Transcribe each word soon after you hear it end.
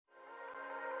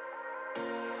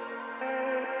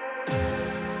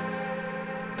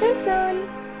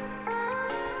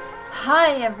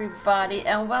Hi everybody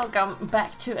and welcome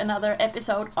back to another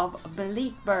episode of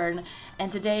Bleakburn,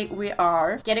 and today we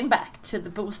are getting back to the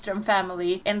Boströms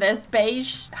family in this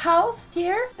beige house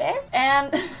here, there.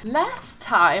 And last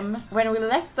time when we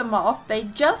left them off, they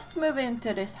just moved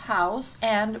into this house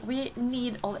and we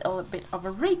need a little bit of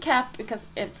a recap because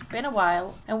it's been a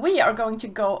while, and we are going to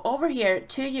go over here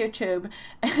to YouTube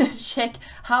and check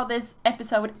how this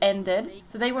episode ended.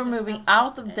 So they were moving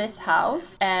out of this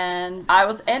house and I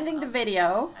was ending the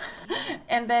video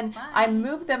and then I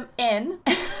moved them in.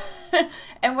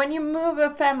 And when you move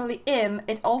a family in,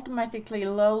 it automatically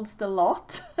loads the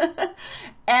lot.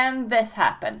 And this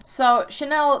happened. So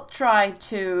Chanel tried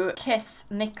to kiss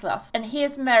Niklas, and he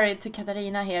is married to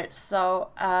Katarina here. So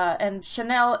and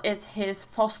Chanel is his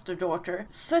foster daughter.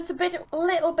 So it's a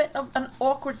little bit of an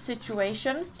awkward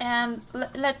situation. And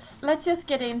let's just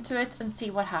get into it and see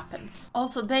what happens.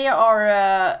 Also, they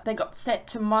got set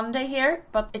to Monday here,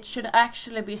 but it should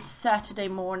actually be Saturday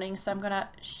morning. So I'm gonna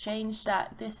change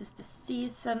that. This is the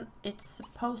season. It's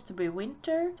supposed to be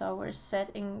winter, so we're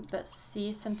setting the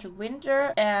season to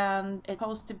winter, and it's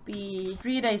supposed to be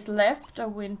 3 days left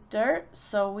of winter,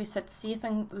 so we set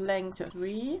season length to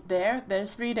 3.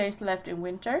 There's 3 days left in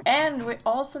winter, and we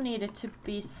also need it to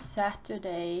be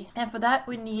Saturday, and for that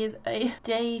we need a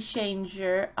day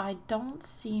changer. I don't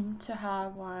seem to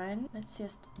have one. Let's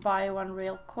just buy one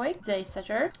real quick. Day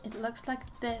setter. It looks like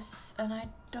this, and I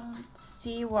don't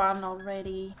see one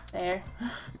already there.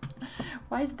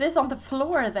 Why is this on the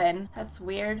floor then? That's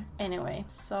weird. Anyway,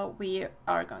 so we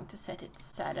are going to set it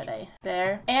Saturday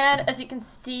there. And as you can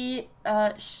see,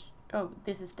 oh,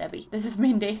 this is Debbie. This is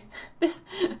Mindy.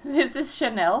 This is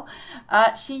Chanel.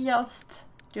 She just...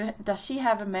 Does she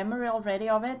have a memory already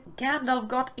of it? Gandalf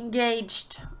got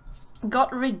engaged.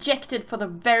 Got rejected for the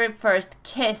very first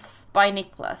kiss by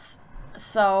Niklas.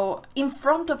 So, in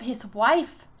front of his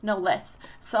wife, no less.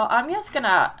 So I'm just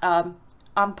gonna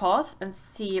unpause and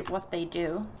see what they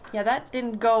do. Yeah, that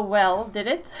didn't go well, did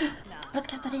it? But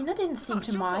Katarina didn't seem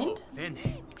to mind.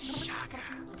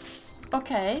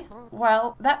 Okay,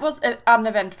 well, that was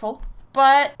uneventful.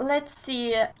 But let's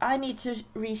see, I need to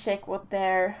recheck what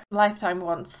their lifetime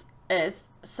wants is.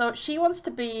 So she wants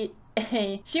to be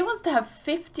she wants to have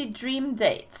 50 dream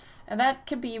dates, and that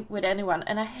could be with anyone.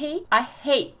 And I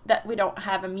hate that we don't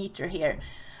have a meter here.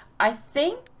 I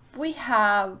think we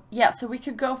have, yeah, so we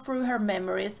could go through her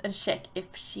memories and check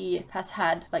if she has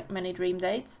had like many dream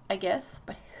dates, I guess.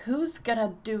 But who's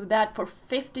gonna do that for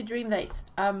 50 dream dates?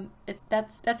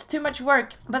 That's too much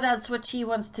work, but that's what she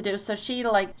wants to do. So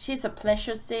she's a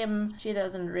pleasure sim. She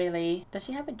doesn't really, does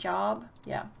she have a job?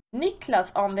 Yeah.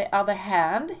 Niklas, on the other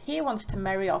hand, he wants to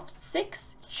marry off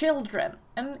 6 children,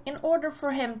 and in order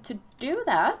for him to do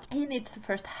that, he needs to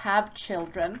first have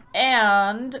children.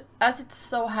 And as it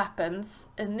so happens,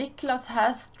 Niklas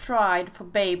has tried for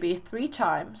baby 3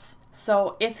 times.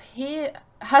 So if he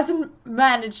hasn't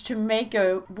managed to make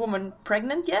a woman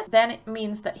pregnant yet, then it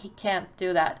means that he can't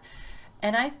do that.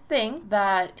 And I think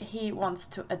that he wants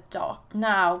to adopt.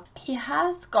 Now, he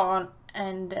has gone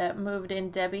and moved in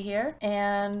Debbie here,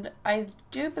 and I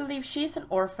do believe she's an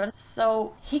orphan,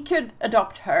 so he could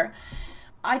adopt her.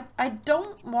 I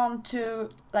don't want to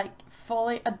like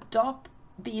fully adopt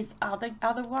these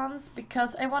other ones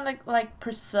because I want to like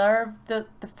preserve the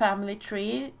family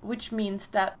tree, which means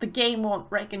that the game won't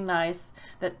recognize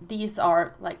that these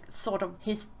are like sort of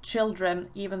his children,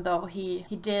 even though he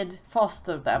did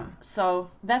foster them.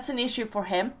 So that's an issue for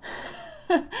him.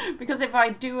 Because if I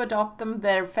do adopt them,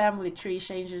 their family tree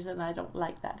changes, and I don't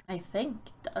like that. I think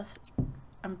it does.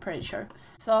 I'm pretty sure.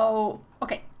 So,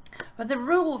 okay. But the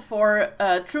rule for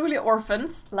truly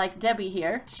orphans, like Debbie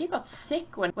here, she got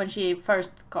sick when she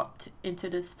first got into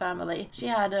this family. She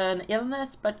had an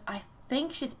illness, but I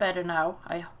think she's better now,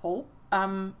 I hope.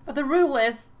 But the rule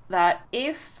is that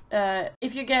if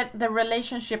you get the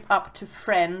relationship up to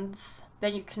friends,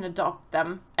 then you can adopt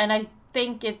them. And I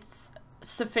think it's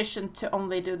sufficient to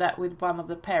only do that with one of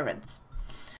the parents.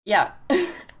 Yeah.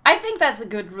 I think that's a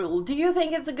good rule. Do you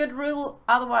think it's a good rule?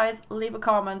 Otherwise, leave a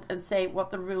comment and say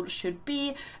what the rule should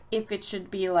be. If it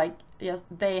should be like, yes,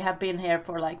 they have been here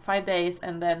for like 5 days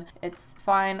and then it's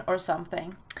fine or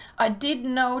something. I did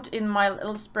note in my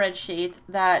little spreadsheet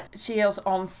that she is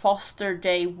on foster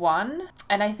day 1,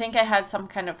 and I think I had some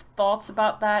kind of thoughts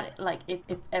about that, like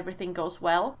if everything goes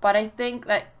well. But I think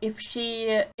that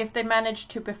if they manage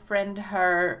to befriend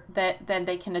her, then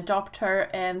they can adopt her,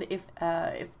 and if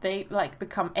they like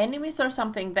become enemies or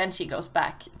something, then she goes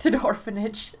back to the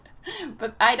orphanage.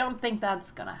 But I don't think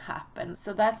that's gonna happen.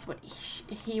 So that's what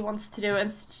he wants to do. And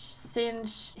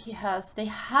since they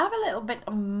have a little bit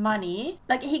of money,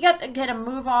 like he got to get a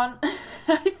move on,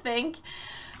 I think,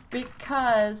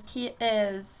 because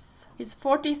he's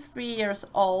 43 years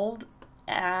old.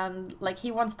 And like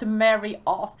he wants to marry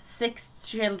off 6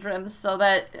 children so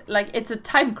that like it's a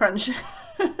time crunch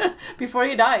before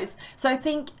he dies. So I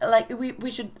think like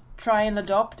we should try and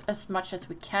adopt as much as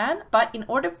we can, but in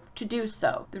order to do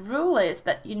so, the rule is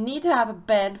that you need to have a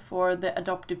bed for the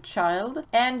adoptive child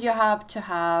and you have to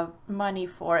have money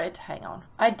for it. Hang on,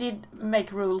 I did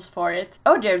make rules for it.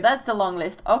 Oh dear, that's the long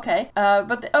list. Okay,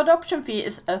 but the adoption fee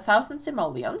is 1,000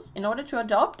 simoleons. In order to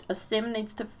adopt, a sim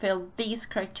needs to fill these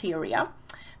criteria.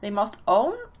 They must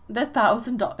own the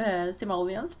 1,000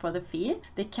 simoleons for the fee.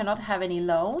 They cannot have any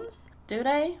loans. Do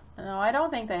they? No, I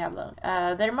don't think they have loans.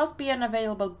 There must be an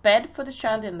available bed for the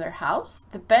child in their house.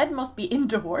 The bed must be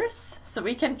indoors, so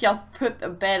we can't just put a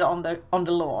bed on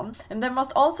the lawn. And there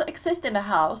must also exist in the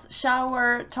house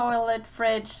shower, toilet,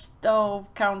 fridge, stove,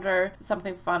 counter,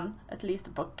 something fun, at least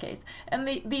a bookcase. And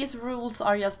these rules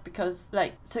are just because,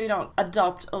 like, so you don't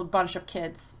adopt a bunch of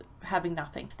kids having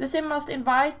nothing. The sim must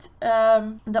invite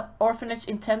the orphanage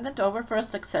intendant over for a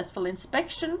successful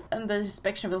inspection, and the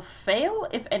inspection will fail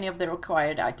if any of the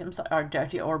required items are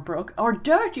dirty or broken.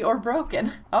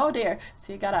 Oh dear,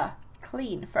 so you gotta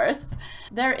clean first.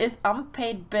 There is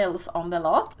unpaid bills on the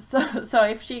lot, so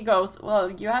if she goes,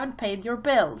 well, you haven't paid your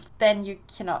bills, then you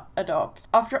cannot adopt.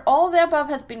 After all the above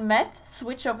has been met,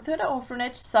 switch over to the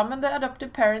orphanage, summon the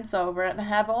adoptive parents over and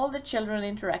have all the children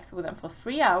interact with them for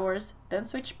 3 hours, then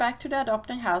switch back to the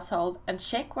adopting household and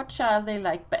check what child they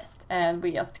like best. And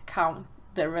we just count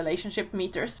the relationship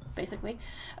meters, basically.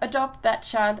 Adopt that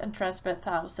child and transfer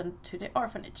 1,000 to the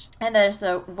orphanage. And there's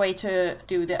a way to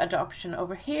do the adoption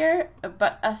over here,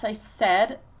 but as I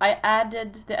said, I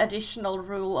added the additional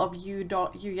rule of you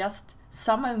just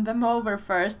summon them over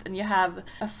first and you have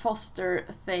a foster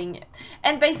thing.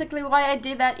 And basically why I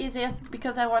did that is just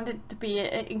because I wanted to be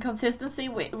in consistency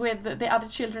with the other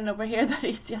children over here that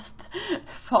is just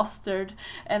fostered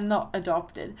and not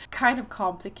adopted. Kind of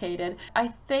complicated. I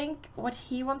think what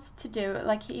he wants to do,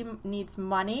 like he needs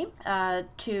money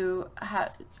to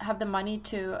have the money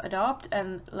to adopt,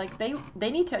 and like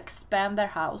they need to expand their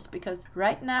house because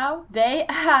right now they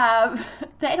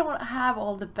don't have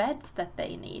all the beds that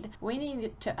they need. We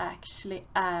need to actually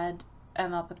add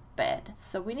another bed,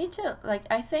 so we need to, like,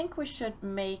 I think we should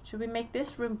we make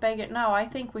this room bigger? No, I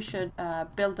think we should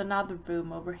build another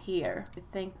room over here. I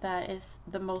think that is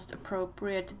the most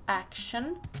appropriate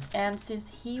action, and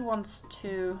since he wants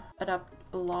to adopt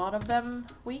a lot of them,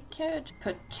 we could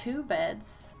put 2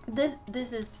 beds. This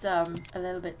is a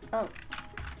little bit, oh,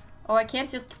 I can't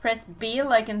just press B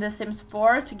like in The Sims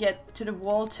 4 to get to the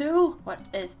wall tool? What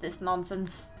is this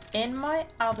nonsense? In my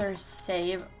other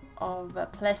save of a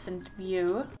Pleasant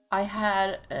View, I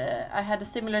had a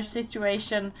similar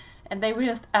situation and they were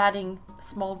just adding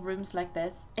small rooms like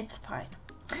this. It's fine.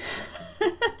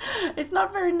 It's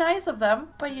not very nice of them,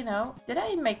 but you know, did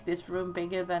I make this room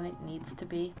bigger than it needs to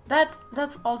be? That's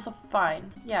also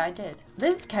fine. Yeah, I did.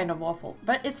 This is kind of awful,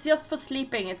 but it's just for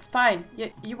sleeping. It's fine.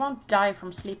 You won't die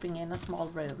from sleeping in a small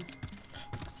room.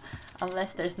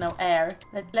 Unless there's no air.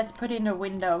 Let's put in a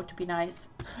window to be nice.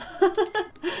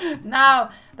 Now,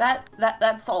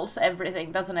 that solves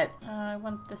everything, doesn't it? I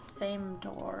want the same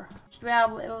door. Should we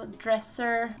have a little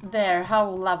dresser? There, how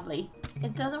lovely.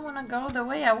 It doesn't want to go the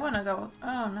way I want to go.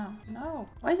 Oh, no. No.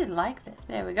 Why is it like this?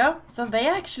 There we go. So they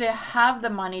actually have the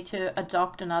money to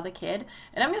adopt another kid.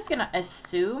 And I'm just gonna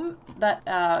assume that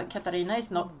Katarina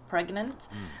is not pregnant.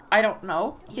 I don't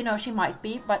know. You know, she might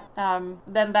be, but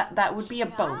then that would be a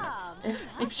bonus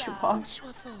if she was.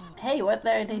 Hey, what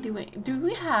are they doing? Do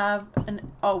we have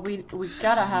an... Oh, we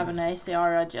gotta have an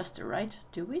ACR adjuster, right?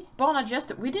 Do we? Bone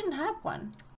adjuster. We didn't have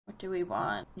one. What do we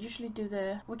want? Usually do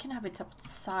the... We can have it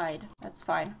outside. That's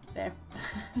fine. There.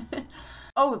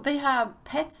 Oh, they have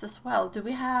pets as well. Do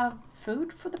we have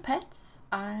food for the pets?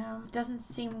 Doesn't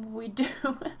seem we do.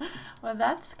 Well,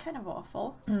 that's kind of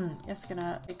awful. Just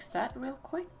gonna fix that real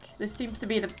quick. This seems to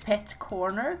be the pet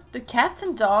corner. Do cats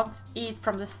and dogs eat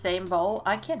from the same bowl?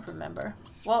 I can't remember.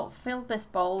 Well, fill this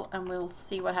bowl and we'll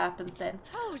see what happens then.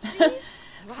 Oh, jeez.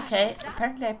 Okay,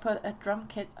 apparently I put a drum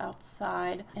kit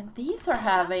outside and these are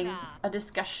having a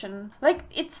discussion. Like,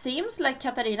 it seems like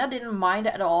Katarina didn't mind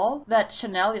at all that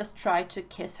Chanel just tried to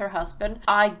kiss her husband.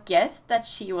 I guess that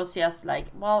she was just like,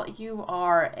 well, you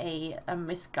are a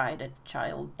misguided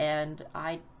child and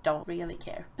I don't really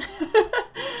care.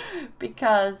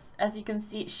 Because, as you can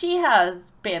see, she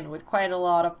has been with quite a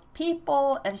lot of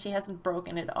people and she hasn't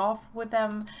broken it off with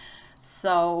them.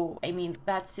 So, I mean,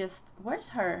 that's just... Where's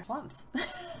her wants?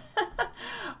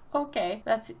 Okay,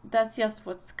 that's just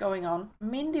what's going on.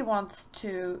 Mindy wants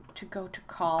to go to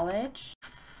college.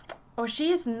 Oh,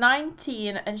 she is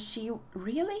 19 and she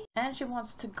really? And she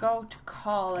wants to go to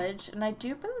college. And I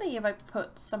do believe I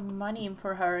put some money in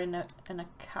for her in an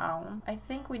account. I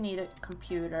think we need a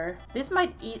computer. This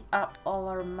might eat up all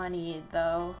our money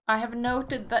though. I have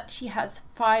noted that she has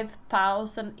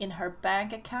 5,000 in her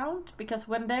bank account because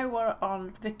when they were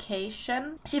on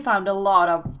vacation, she found a lot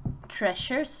of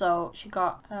treasure, so she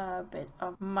got a bit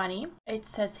of money. It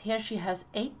says here she has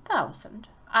 8,000.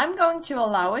 I'm going to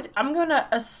allow it. I'm gonna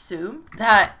assume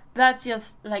that that's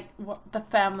just like what the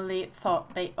family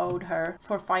thought they owed her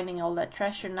for finding all that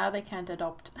treasure. Now they can't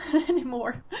adopt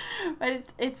anymore.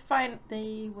 But it's fine.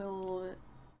 They will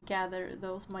gather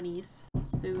those monies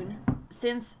soon.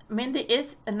 Since Mindy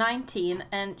is 19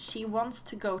 and she wants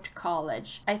to go to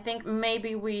college, I think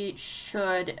maybe we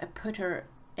should put her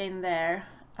in there.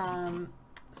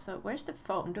 So where's the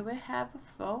phone? Do we have a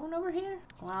phone over here?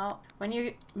 Well, when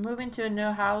you move into a new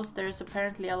house, there's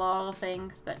apparently a lot of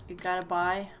things that you gotta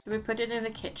buy. Do we put it in the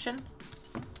kitchen?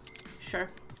 Sure.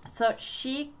 So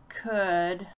she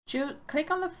could click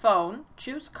on the phone,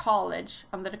 choose college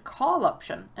under the call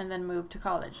option, and then move to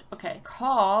college. Okay,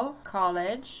 call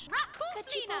college.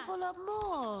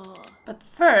 But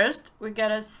first, we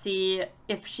gotta see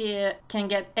if she can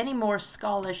get any more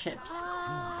scholarships.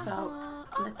 So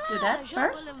let's do that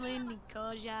first.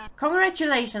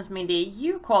 Congratulations, Mindy.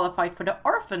 You qualified for the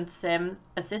Orphan Sim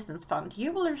Assistance Fund.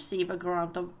 You will receive a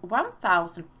grant of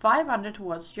 1,500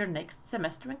 towards your next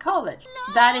semester in college.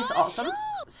 That is awesome.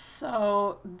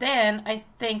 So then I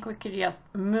think we could just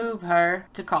move her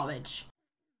to college.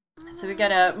 So we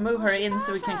gotta move her in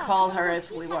so we can call her if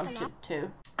we wanted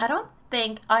to. I don't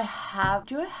think I have...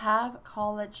 Do I have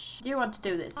college? Do you want to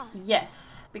do this?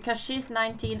 Yes, because she's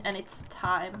 19 and it's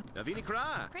time.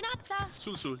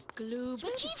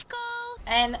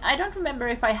 And I don't remember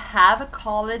if I have a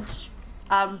college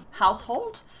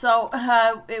household. So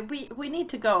we need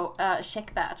to go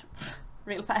check that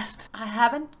real fast. I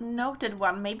haven't noted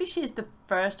one. Maybe she's the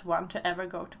first one to ever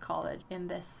go to college in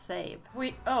this save.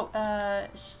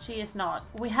 She is not.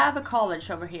 We have a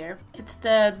college over here. It's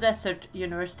the Desert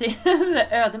University. The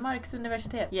Ödemarks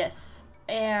Universitet. Yes.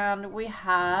 And we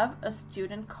have a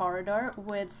student corridor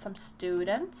with some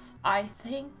students. I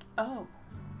think... Oh.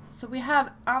 So we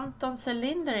have Anton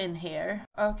Cylinder in here.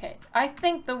 Okay. I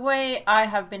think the way I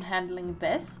have been handling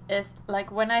this is like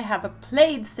when I have a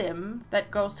played sim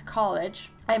that goes to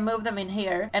college, I move them in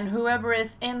here and whoever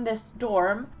is in this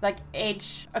dorm like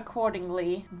age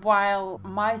accordingly while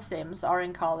my sims are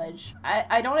in college.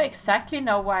 I don't exactly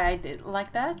know why I did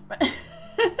like that, but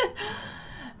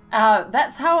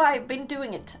that's how I've been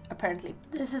doing it apparently.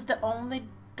 This is the only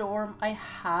dorm I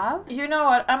have. You know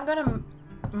what? I'm gonna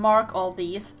mark all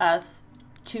these as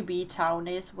to be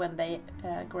townies when they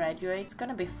graduate. It's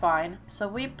gonna be fine. So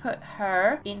we put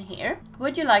her in here.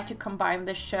 Would you like to combine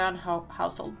the Schön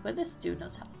household with the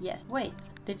students' house? Yes. Wait,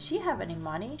 did she have any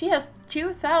money? She has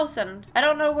 2,000. I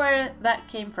don't know where that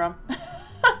came from.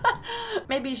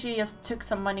 Maybe she just took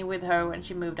some money with her when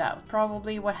she moved out.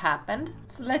 Probably what happened.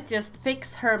 So let's just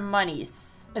fix her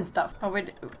monies and stuff.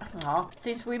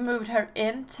 Since we moved her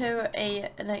into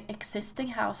an existing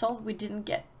household, we didn't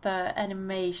get the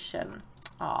animation.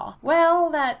 Well,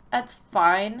 that's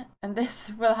fine. And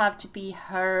this will have to be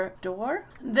her door.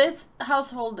 This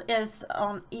household is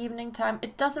on evening time.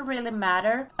 It doesn't really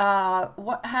matter.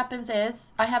 What happens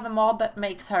is I have a mod that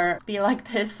makes her be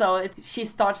like this. So she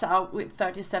starts out with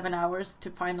 37 hours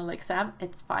to final exam.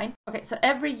 It's fine. Okay, so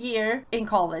every year in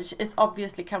college is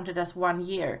obviously counted as 1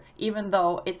 year, even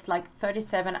though it's like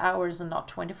 37 hours and not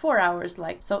 24 hours.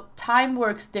 So time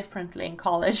works differently in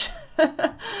college.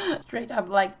 Straight up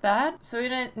like that. So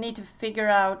we need to figure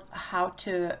out how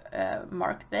to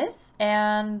mark this,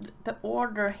 and the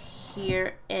order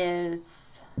here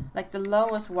is like the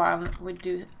lowest one we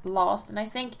do last, and I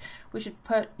think we should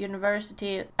put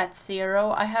university at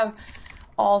 0. I have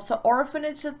also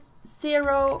orphanage at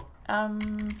 0.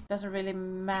 Doesn't really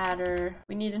matter.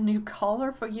 We need a new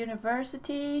color for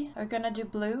university. Are we gonna do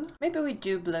blue? Maybe we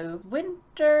do blue.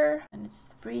 Winter, and it's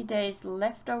 3 days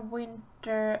left of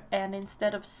winter, and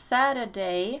instead of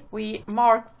Saturday, we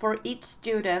mark for each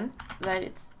student that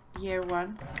it's year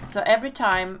 1. So every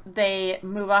time they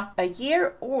move up a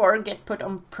year or get put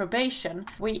on probation,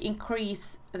 we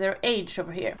increase their age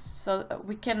over here. So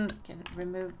we can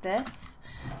remove this,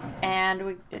 and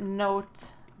we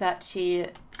note that she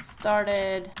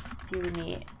started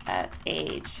uni at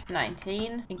age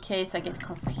 19, in case I get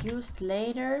confused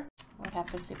later. What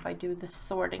happens if I do the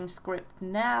sorting script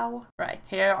now? Right,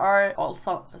 here are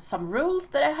also some rules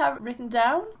that I have written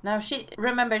down. Now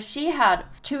remember, she had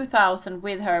 2,000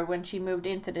 with her when she moved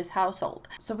into this household,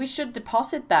 so we should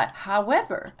deposit that.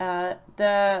 However,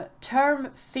 the term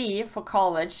fee for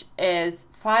college is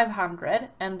 500,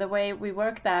 and the way we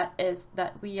work that is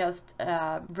that we just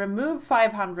remove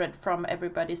 500 from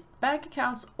everybody's bank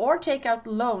accounts or take out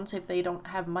loans if they don't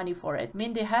have money for it.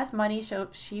 Mindy has money, so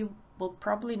she will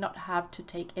probably not have to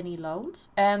take any loans.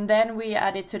 And then we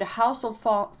add it to the household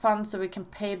fund so we can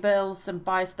pay bills and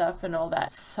buy stuff and all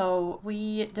that. So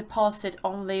we deposit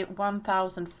only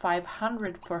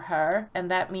 1,500 for her,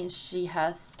 and that means she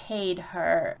has paid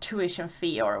her tuition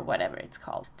fee or whatever it's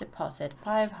called. Deposit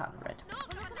 500.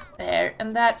 There,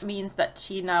 and that means that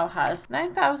she now has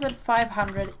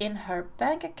 9,500 in her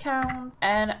bank account,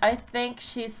 and I think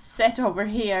she's set over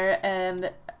here. And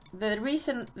the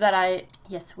reason that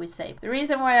the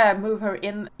reason why I move her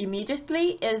in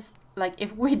immediately is, like,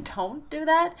 if we don't do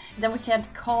that, then we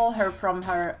can't call her from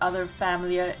her other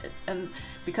family, and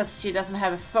because she doesn't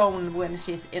have a phone when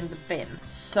she's in the bin.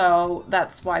 So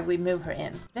that's why we move her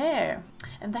in there.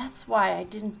 And that's why I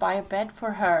didn't buy a bed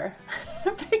for her,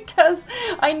 because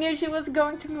I knew she was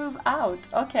going to move out.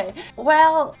 Okay,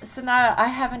 well, so now I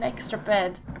have an extra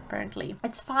bed, apparently.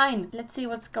 It's fine. Let's see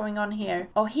what's going on here.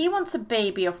 Oh, he wants a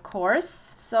baby, of course.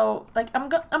 So, like,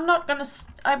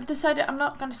 I've decided I'm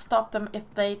not gonna stop them if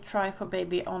they try for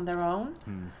baby on their own.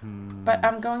 But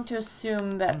I'm going to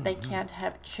assume that they can't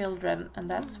have children, and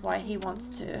that's why he wants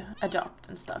to adopt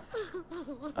and stuff.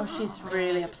 Oh, she's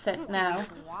really upset now.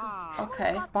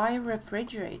 Okay, buy a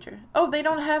refrigerator. Oh, they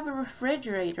don't have a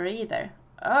refrigerator either.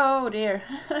 Oh dear.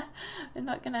 They're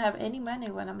not gonna have any money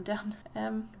when I'm done.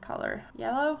 Color.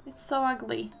 Yellow? It's so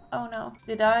ugly. Oh no.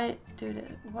 Did I do the...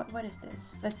 What is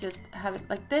this? Let's just have it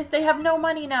like this. They have no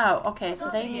money now. Okay, so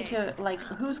they need to, like,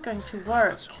 who's going to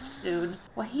work soon?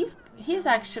 Well, he's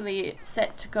actually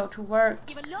set to go to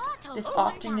work this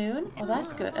afternoon. Oh,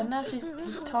 that's good. And now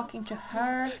he's talking to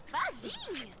her.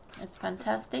 It's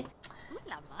fantastic.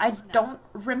 I don't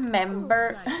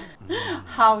remember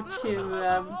how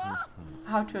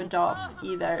to adopt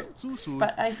either,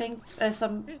 but I think there's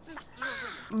some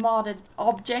modded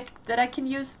object that I can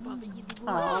use.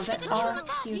 Oh, they are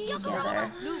cute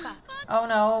together. Oh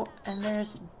no, and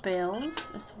there's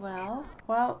bills as well.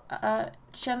 Well,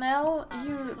 Chanel,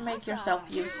 you make yourself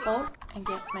useful and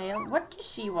get mail. What does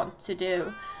she want to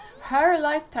do? Her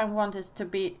lifetime want is to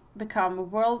become a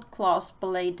world-class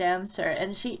ballet dancer,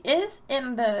 and she is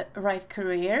in the right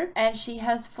career, and she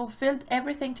has fulfilled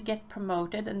everything to get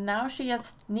promoted, and now she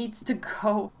just needs to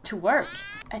go to work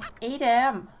at 8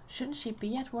 a.m. Shouldn't she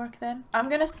be at work then? I'm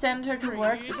gonna send her to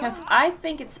work because I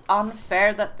think it's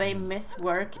unfair that they miss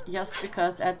work just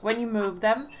because when you move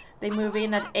them, they move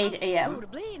in at 8 a.m.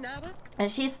 and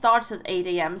she starts at 8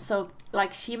 a.m. So,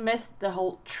 like, she missed the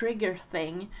whole trigger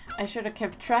thing. I should have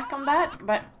kept track on that,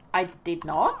 but I did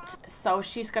not. So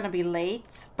she's gonna be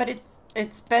late. But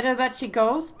it's better that she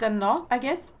goes than not, I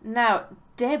guess. Now,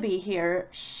 Debbie here,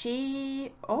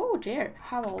 oh dear,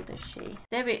 how old is she?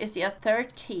 Debbie is just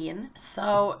 13,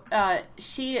 so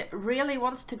she really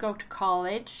wants to go to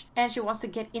college, and she wants to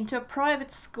get into a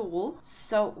private school,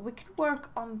 so we could work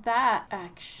on that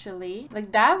actually.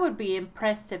 Like, that would be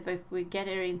impressive if we get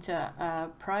her into a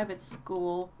private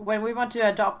school. When we want to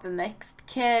adopt the next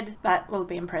kid, that will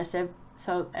be impressive.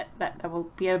 So that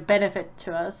will be a benefit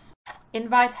to us.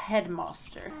 Invite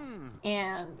headmaster.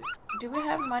 And do we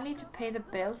have money to pay the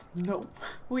bills? No,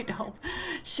 we don't.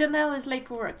 Chanel is late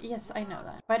for work. Yes, I know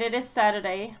that. But it is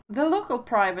Saturday. The local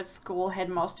private school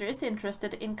headmaster is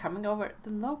interested in coming over. The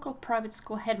local private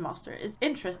school headmaster is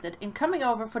interested in coming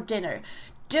over for dinner.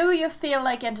 Do you feel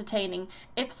like entertaining?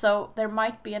 If so, there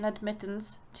might be an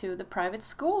admittance to the private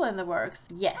school in the works.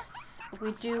 Yes,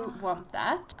 we do want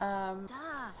that.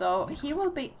 So he will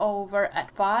be over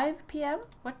at 5 p.m.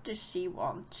 What does she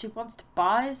want? She wants to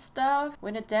buy stuff,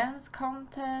 win a dance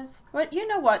contest. Well, you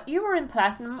know what? You were in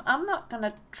Platinum. I'm not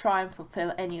gonna try and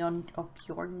fulfill any of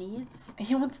your needs.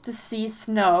 He wants to see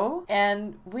snow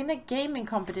and win a gaming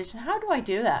competition. How do I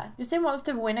do that? Your sim wants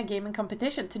to win a gaming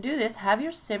competition. To do this, have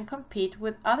your sim compete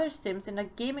with other sims in a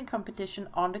gaming competition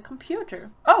on the computer.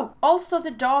 Oh, also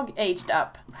the dog aged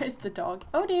up. Where's the dog?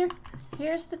 Oh dear.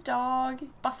 Here's the dog.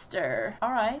 Buster.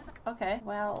 Alright. Okay.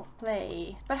 Well,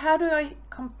 play. But how do I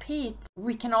compete?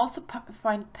 We can also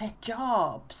find pet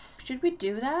jobs. Should we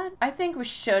do that? I think we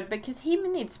should, because he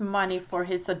needs money for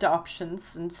his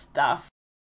adoptions and stuff.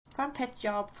 One pet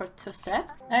job for Tusse.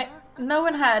 No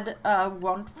one had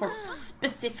one for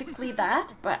specifically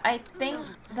that, but I think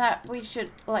that we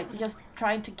should like just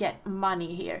try to get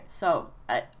money here. So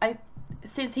I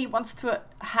since he wants to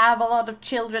have a lot of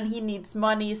children, he needs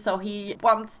money, so he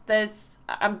wants this.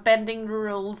 I'm bending the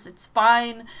rules, it's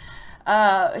fine.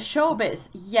 Showbiz,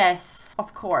 yes,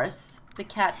 of course. The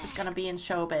cat is gonna be in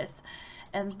showbiz.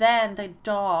 And then the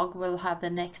dog will have the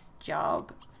next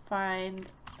job.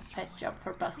 Find a pet job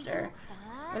for Buster.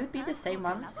 Will it be the same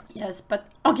ones? Yes, but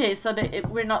okay, so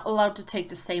we're not allowed to take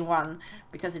the same one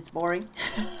because it's boring.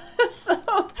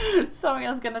 So someone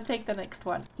else gonna take the next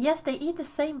one. Yes, they eat the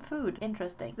same food.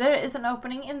 Interesting. There is an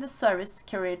opening in the service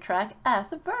career track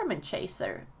as a vermin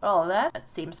chaser. Well, that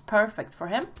seems perfect for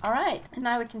him. All right, and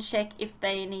now we can check if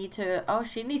they need to. Oh,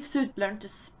 she needs to learn to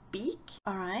speak.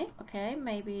 All right. Okay,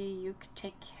 maybe you could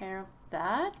take care of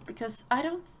that because I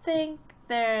don't think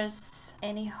there's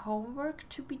any homework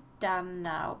to be done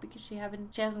now because she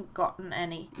hasn't gotten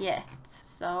any yet.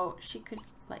 So she could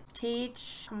like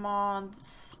teach, command,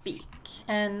 speak.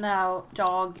 And now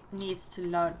dog needs to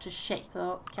learn to shake.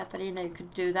 So Katarina, you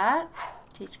could do that.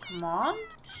 Teach, command,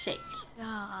 shake.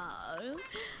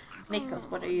 Niklas,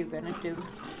 what are you gonna do?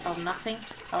 Oh, nothing?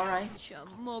 Alright.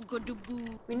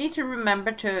 We need to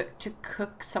remember to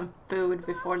cook some food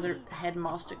before the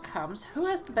headmaster comes. Who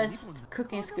has the best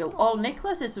cooking skill? Oh,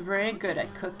 Niklas is very good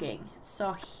at cooking.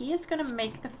 So he is gonna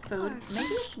make the food. Maybe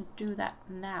we should do that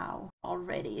now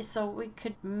already. So we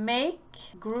could make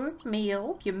group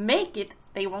meal. If you make it,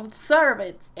 they won't serve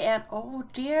it. And oh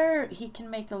dear, he can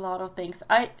make a lot of things.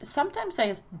 Sometimes I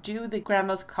just do the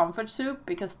grandma's comfort soup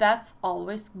because that's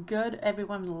always good.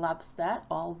 Everyone loves that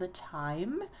all the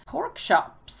time. Pork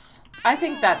chops. I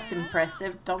think that's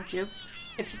impressive, don't you?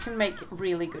 If you can make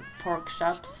really good pork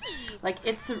chops. Like,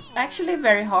 it's actually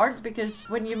very hard because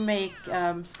when you make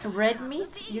red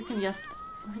meat, you can just,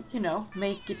 you know,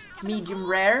 make it medium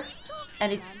rare.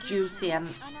 And it's juicy and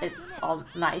it's all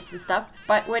nice and stuff.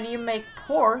 But when you make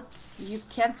pork, you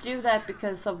can't do that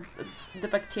because of the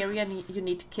bacteria you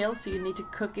need to kill. So you need to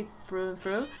cook it through and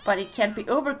through. But it can't be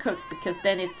overcooked because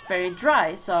then it's very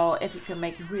dry. So if you can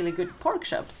make really good pork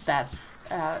chops, that's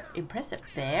impressive.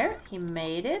 There, he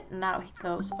made it. Now he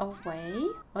goes away.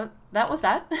 Well, that was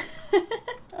that.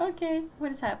 Okay,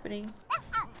 what is happening?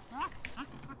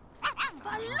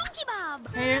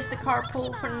 Here's the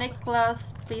carpool for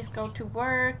Niklas. Please go to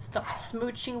work. Stop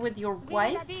smooching with your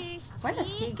wife. When does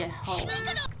he get home?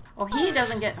 Oh, he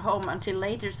doesn't get home until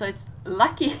later, so it's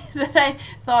lucky that I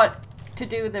thought to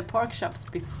do the pork chops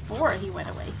before he went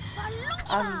away.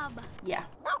 Yeah.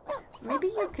 Maybe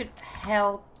you could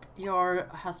help your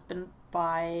husband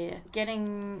by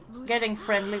getting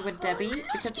friendly with Debbie,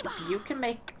 because if you can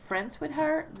make friends with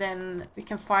her, then we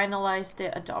can finalize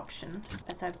the adoption,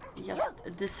 as I've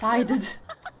just decided.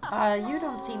 You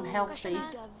don't seem healthy.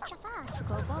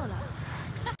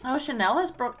 Oh, Chanel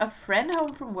has brought a friend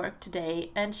home from work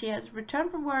today, and she has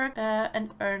returned from work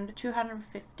and earned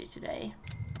 250 today.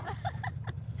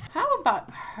 How about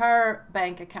her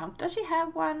bank account? Does she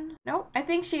have one? No, I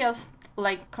think she just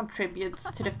like contributes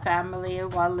to the family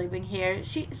while living here.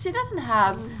 She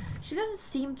doesn't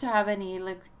seem to have any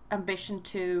like ambition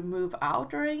to move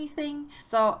out or anything.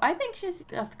 So I think she's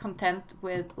just content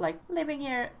with like living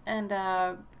here and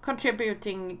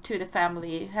contributing to the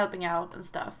family, helping out and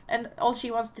stuff. And all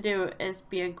she wants to do is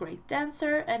be a great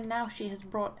dancer. And now she has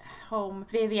brought home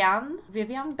Vivian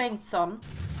Bengtsson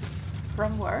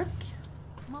from work.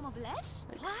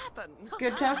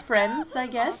 Good to have friends, I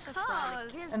guess.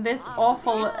 And this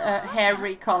awful hair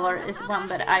recolor is one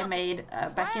that I made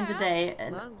back in the day,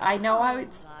 and I know how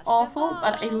it's awful,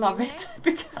 but I love it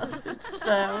because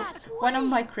it's one of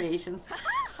my creations.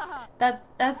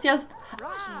 That's just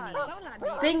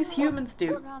things humans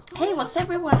do. Hey, what's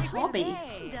everyone's hobbies?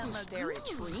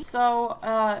 So,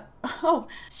 oh,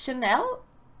 Chanel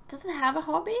doesn't have a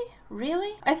hobby?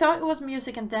 Really? I thought it was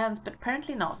music and dance, but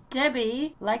apparently not.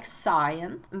 Debbie likes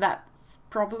science. That's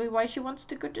probably why she wants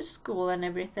to go to school and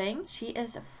everything. She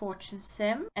is a fortune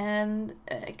sim. And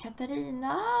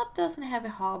Katarina doesn't have a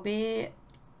hobby.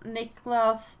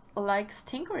 Niklas likes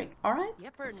tinkering. Alright,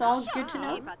 it's all good to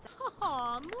know.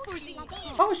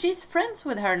 Oh, she's friends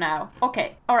with her now.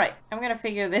 Okay, alright, I'm gonna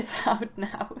figure this out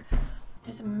now.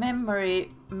 There's a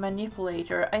memory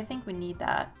manipulator. I think we need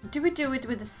that. Do we do it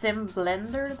with the sim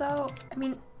blender though? I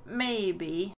mean,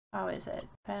 maybe. How is it?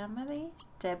 Family?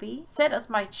 Debbie? Set as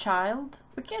my child?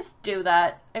 We can just do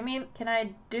that. I mean, can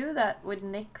I do that with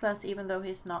Niklas even though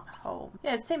he's not home?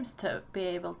 Yeah, it seems to be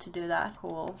able to do that.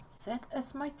 Cool. Set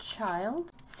as my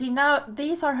child? See, now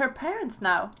these are her parents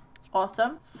now.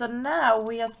 Awesome. So now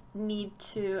we just need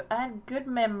to add good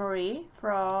memory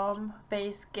from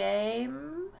base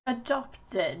game.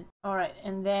 Adopted. Alright,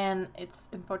 and then it's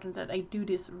important that I do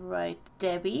this right.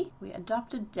 Debbie. We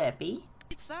adopted Debbie.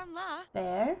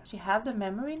 There. She have the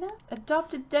memory now?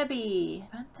 Adopted Debbie.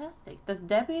 Fantastic. Does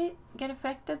Debbie get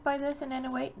affected by this in any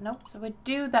way? Nope. So we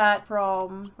do that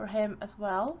for him as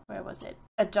well. Where was it?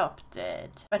 Adopted.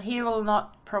 But he will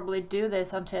not probably do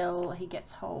this until he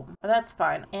gets home. But that's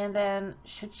fine. And then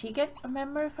should she get a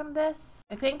memory from this?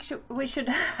 I think we should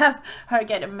have her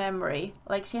get a memory.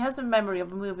 Like she has a memory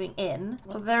of moving in.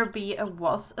 Will there be a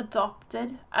was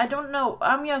adopted? I don't know.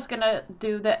 I'm just gonna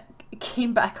do the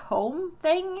came back home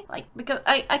thing, like, because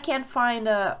I can't find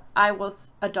a I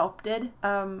was adopted.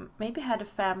 Maybe had a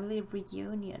family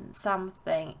reunion,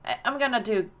 something. I'm gonna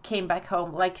do came back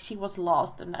home, like she was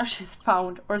lost and now she's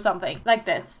found or something like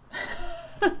this.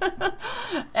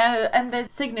 And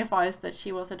this signifies that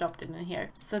she was adopted in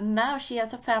here. So now she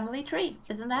has a family tree.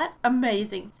 Isn't that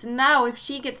amazing? So now if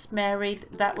she gets married,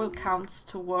 that will count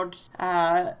towards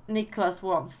Nicholas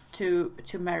wants to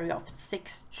marry off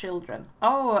 6 children.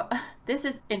 Oh, this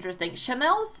is interesting.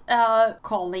 Chanel's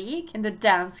colleague in the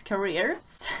dance career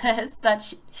says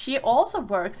that she also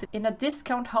works in a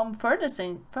discount home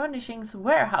furnishings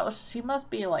warehouse. She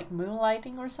must be like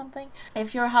moonlighting or something.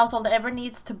 If your household ever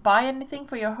needs to buy anything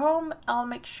for your home, I'll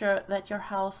make sure that your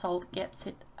household gets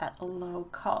it at a low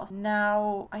cost.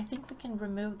 Now, I think we can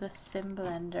remove the sim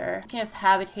blender. We can just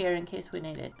have it here in case we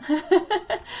need it.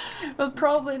 We'll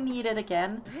probably need it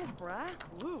again.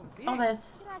 Oh,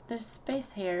 there's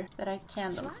space here that I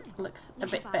candles. Looks a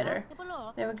bit better.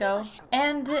 There we go.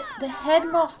 And the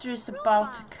headmaster is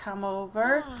about to come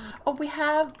over. Oh, we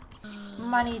have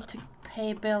money to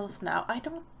pay bills now. I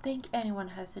don't think anyone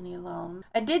has any loan.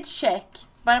 I did check,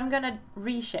 but I'm gonna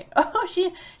recheck. Oh,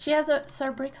 she has a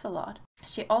Sir Brix-a-lot.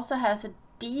 She also has a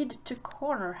deed to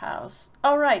corner house.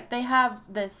 Oh right, they have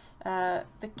this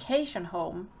vacation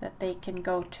home that they can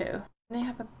go to. They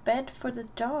have a bed for the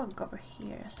dog over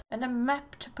here. And a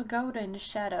map to Pagoda in the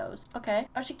shadows. Okay.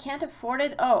 Oh, she can't afford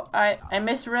it? Oh, I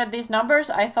misread these numbers.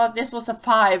 I thought this was a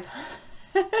 5.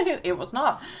 It was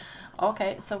not.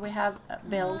 Okay, so we have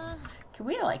bills. Can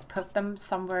we like put them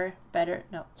somewhere better?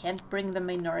 No, can't bring them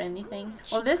in or anything.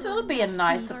 Well, this will be a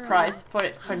nice surprise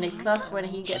for Nicholas when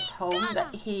he gets home,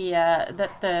 that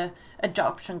that the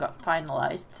adoption got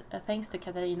finalized. Thanks to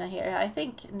Katarina here. I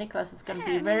think Nicholas is going to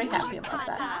be very happy about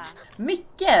that.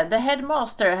 Micke, the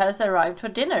headmaster, has arrived for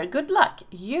dinner. Good luck.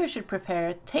 You should prepare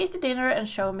a tasty dinner and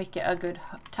show Micke a good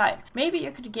time. Maybe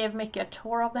you could give Micke a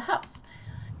tour of the house.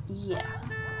 Yeah.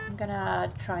 I'm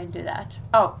gonna try and do that.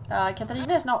 Oh,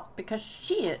 Katarina is not, because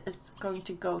she is going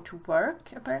to go to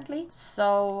work apparently.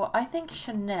 So I think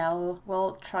Chanel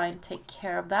will try and take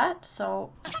care of that.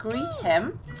 So greet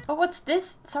him. Oh, what's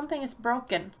this? Something is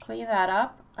broken. Clean that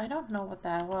up. I don't know what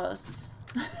that was.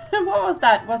 What was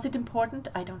that? Was it important?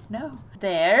 I don't know.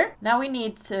 There. Now we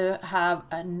need to have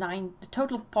a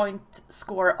total point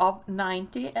score of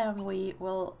 90, and we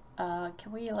will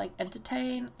can we like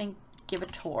entertain and give a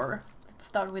tour?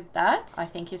 Start with that. I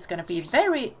think he's gonna be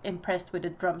very impressed with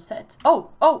the drum set. Oh,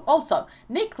 also,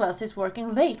 Nicholas is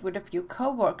working late with a few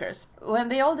co-workers. When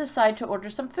they all decide to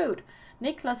order some food,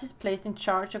 Nicholas is placed in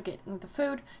charge of getting the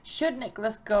food. Should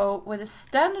Nicholas go with the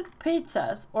standard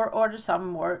pizzas or order some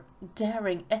more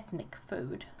daring ethnic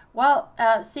food? Well,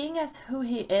 seeing as who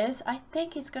he is, I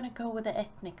think he's gonna go with the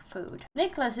ethnic food.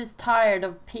 Nicholas is tired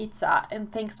of pizza and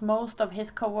thinks most of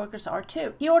his co-workers are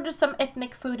too. He orders some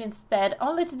ethnic food instead,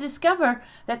 only to discover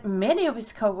that many of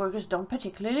his co-workers don't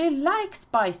particularly like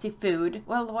spicy food.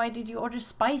 Well, why did you order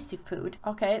spicy food?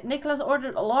 Okay, Nicholas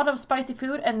ordered a lot of spicy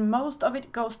food and most of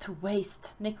it goes to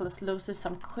waste. Nicholas loses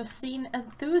some cuisine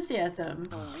enthusiasm.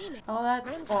 Oh,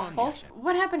 that's awful.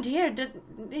 What happened here?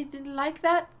 He didn't like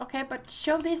that? Okay, but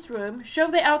show this room.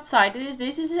 Show the outside.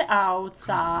 This is the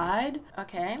outside.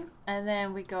 Okay, and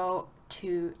then we go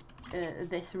to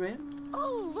this room.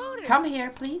 Come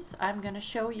here, please. I'm gonna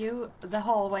show you the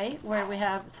hallway where we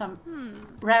have some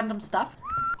random stuff.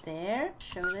 There.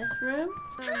 Show this room.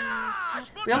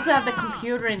 We also have the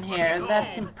computer in here.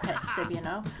 That's impressive, you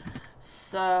know.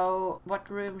 So, what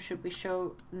room should we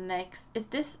show next? Is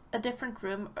this a different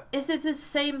room? Is it the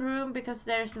same room because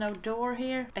there's no door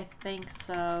here? I think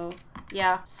so.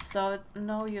 Yeah, so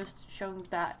no use showing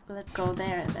that. Let's go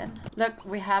there then. Look,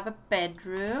 we have a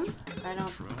bedroom. I don't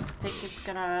think it's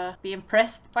gonna be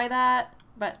impressed by that.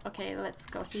 But okay, let's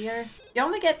go here. You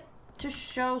only get to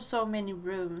show so many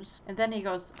rooms. And then he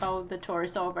goes, oh, the tour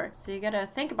is over. So you gotta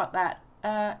think about that.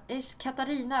 Is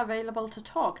Katarina available to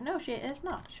talk? No, she is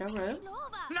not. Show room.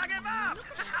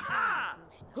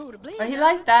 But he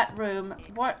liked that room.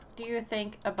 What do you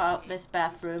think about this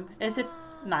bathroom? Is it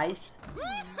nice?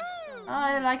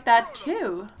 I like that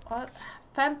too. Oh,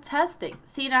 fantastic.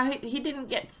 See, now he didn't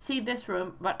get to see this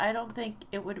room, but I don't think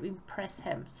it would impress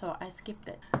him, so I skipped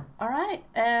it. Alright,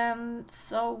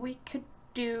 so we could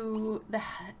do the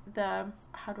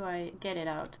how do I get it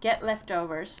out? Get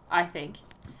leftovers, I think.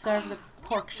 Serve the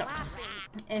pork chops.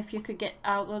 If you could get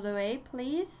out of the way,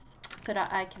 please, so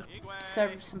that I can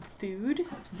serve some food.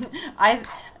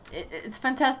 It's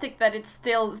fantastic that it's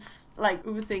still like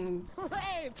oozing,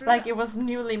 like it was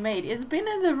newly made. It's been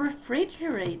in the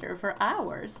refrigerator for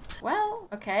hours. Well,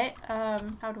 okay.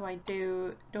 How do I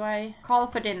do? Do I call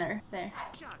for dinner? There.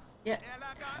 Yeah.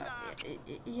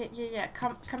 Yeah.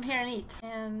 Come here and eat.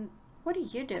 And what are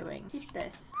you doing? Eat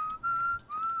this.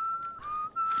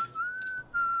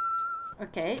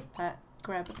 Okay.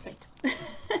 Grab a plate.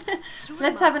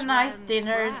 Let's have a nice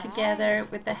dinner together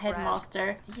with the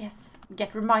headmaster. Yes,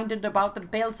 get reminded about the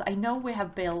bills. I know we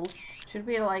have bills. Should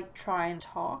we like try and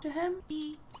talk to him?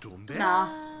 Nah.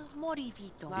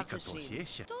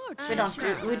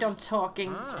 We don't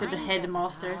talking to the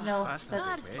headmaster. No,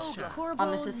 that's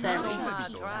unnecessary.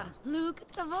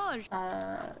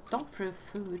 Don't throw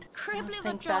food. I don't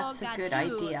think that's a good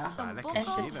idea.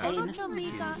 Entertain.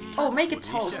 Oh, make a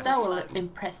toast. That will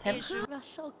impress him.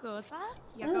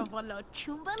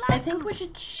 I think we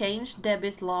should change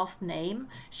Debbie's last name.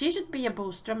 She should be a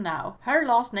Boström now. Her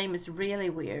last name is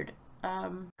really weird.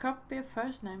 Copy a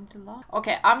first name to last.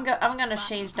 Okay, I'm gonna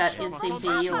change that in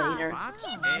CPE later.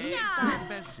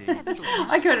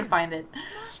 I couldn't find it.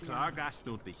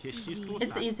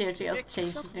 It's easier to just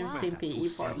change it in CPE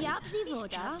for me.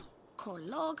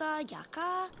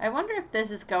 I wonder if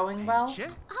this is going well.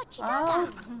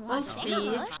 We'll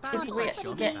see if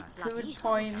we get food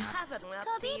points.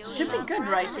 Should be good,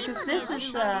 right? Because this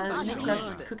is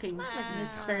Niklas cooking, and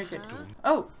it's very good.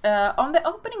 Oh, on the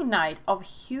opening night of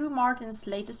Hugh Martin's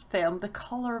latest film, The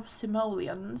Color of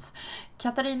Simoleons,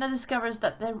 Katarina discovers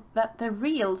that the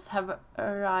reels have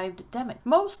arrived damaged.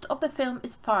 Most of the film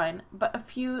is fine, but a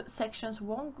few sections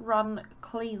won't run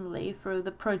cleanly through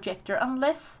the projector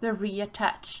unless they're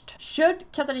reattached.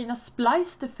 Should Katarina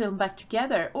splice the film back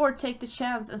together or take the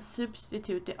chance and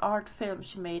substitute the art film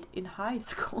she made in high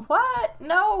school? What?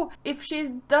 No! If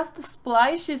she does the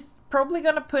splice, she's probably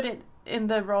gonna put it in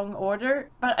the wrong order,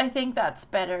 but I think that's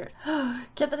better.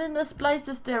 Katarina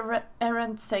splices the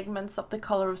errant segments of The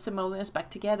Color of Simoleons back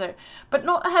together, but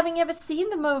not having ever seen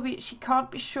the movie, she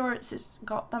can't be sure she's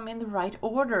got them in the right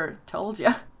order. Told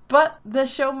ya. But the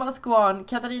show must go on.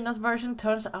 Katarina's version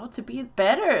turns out to be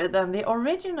better than the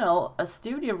original. A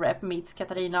studio rep meets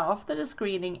Katarina after the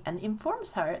screening and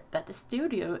informs her that the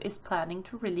studio is planning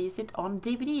to release it on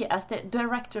DVD as the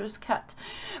director's cut,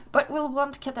 but will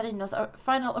want Katarina's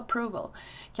final approval.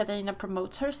 Katarina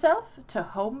promotes herself to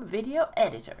home video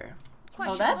editor.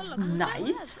 Oh, that's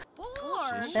nice.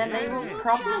 Then they will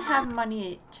probably have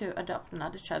money to adopt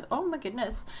another child. Oh my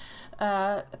goodness.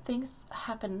 Things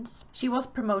happens. She was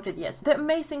promoted, yes. The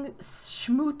amazing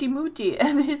Schmooty Mooty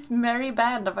and his merry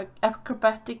band of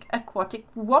acrobatic aquatic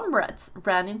womrats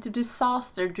ran into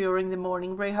disaster during the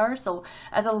morning rehearsal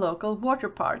at a local water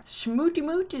park. Schmooty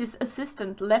Mooty's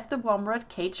assistant left the womrat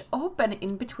cage open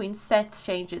in between set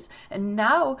changes, and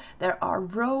now there are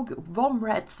rogue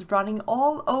womrats running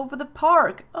all over the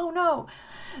park. Oh no!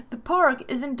 The park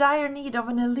is in dire need of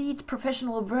an elite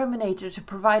professional verminator to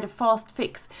provide a fast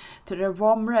fix to the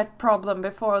womrat problem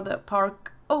before the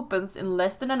park opens in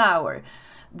less than an hour.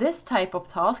 This type of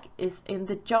task is in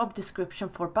the job description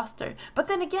for Buster. But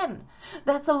then again,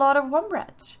 that's a lot of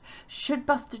womrats. Should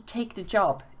Buster take the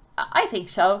job? I think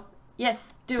so.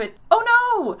 Yes, do it. Oh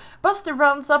no! Buster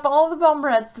rounds up all the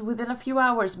womrats within a few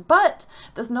hours, but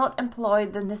does not employ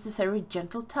the necessary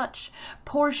gentle touch.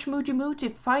 Poor Schmooty Mooty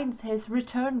finds his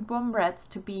returned womrats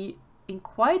to be in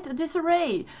quite a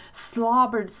disarray,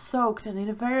 slobbered, soaked, and in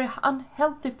a very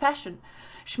unhealthy fashion.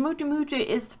 Schmooty Mooty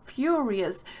is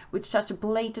furious with such a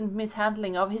blatant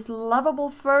mishandling of his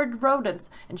lovable furred rodents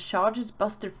and charges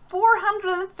Buster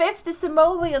 450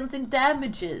 simoleons in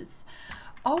damages.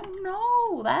 Oh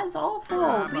no, that's awful.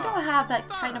 We don't have that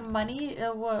kind of money.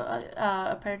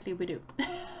 Apparently we do.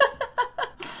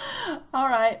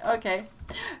 Alright, okay.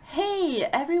 Hey,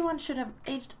 everyone should have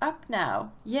aged up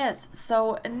now. Yes,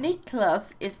 so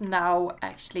Niklas is now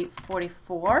actually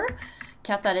 44.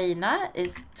 Katarina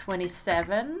is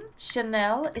 27.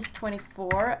 Chanel is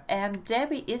 24. And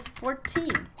Debbie is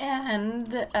 14.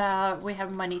 And we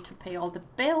have money to pay all the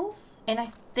bills. And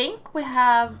I think we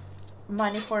have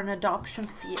money for an adoption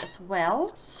fee as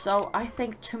well. So I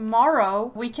think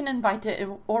tomorrow we can invite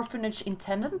the orphanage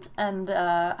intendant and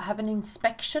have an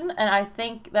inspection, and I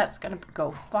think that's gonna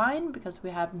go fine because we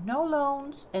have no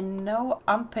loans and no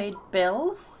unpaid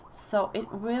bills, so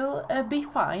it will be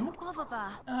fine.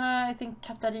 I think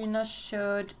Katarina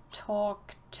should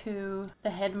talk to the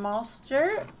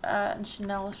headmaster, and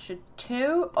Chanel should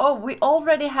too. Oh, we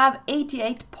already have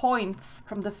 88 points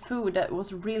from the food. That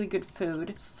was really good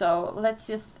food. So let's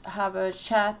just have a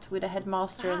chat with the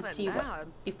headmaster and see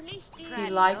if he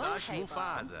likes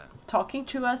talking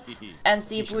to us, and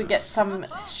see if we get some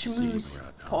schmooze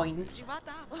points.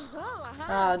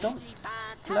 Don't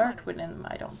flirt with him,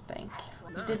 I don't think.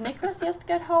 Did Nicholas just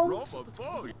get home?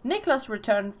 Nicholas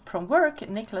returned from work.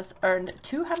 Nicholas earned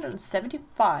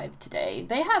 275 today.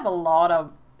 They have a lot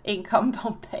of income,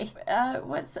 don't they?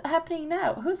 What's happening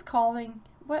now? Who's calling?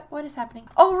 What is happening?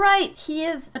 Oh, right! He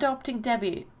is adopting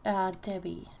Debbie.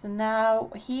 Debbie. So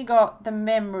now he got the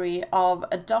memory of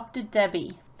adopted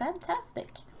Debbie.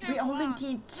 Fantastic. We only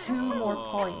need 2 more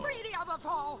points.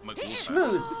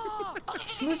 Schmooze.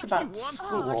 Schmooze about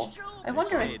school. I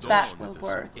wonder if that will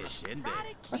work.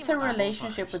 What's her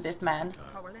relationship with this man?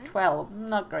 12.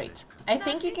 Not great. I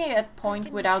think you can get a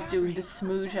point without doing the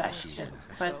smooze action,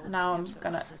 but now I'm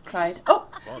gonna try it. Oh!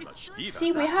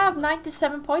 See, we have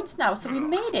 97 points now, so we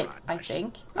made it, I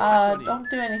think. Don't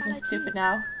do anything stupid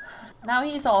now. Now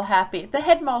he's all happy. The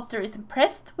headmaster is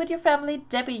impressed with your family.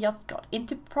 Debbie just got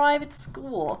into private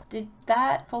school. Did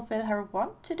that fulfill her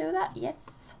want to do that?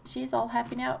 Yes. She's all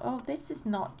happy now. Oh, this is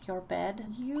not your bed.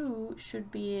 You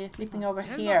should be sleeping over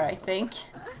here, I think.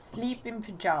 Sleep in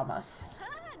pajamas.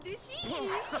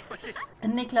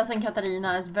 And Niklas and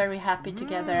Katarina is very happy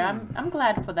together. I'm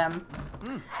glad for them.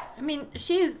 I mean,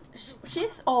 she's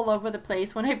all over the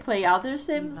place when I play other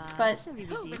Sims, but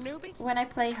when I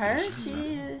play her,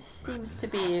 she seems to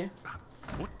be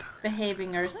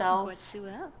behaving herself.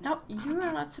 No, you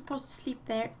are not supposed to sleep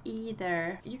there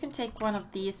either. You can take one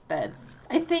of these beds.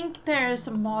 I think there's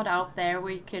a mod out there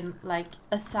where you can like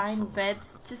assign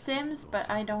beds to Sims, but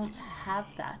I don't have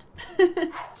that.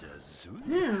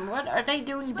 What are they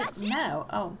doing now?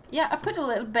 Oh, yeah, I put a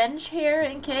little bench here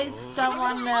in case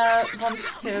someone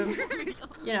wants to,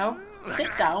 you know,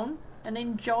 sit down and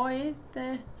enjoy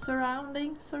the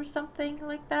surroundings or something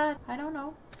like that. I don't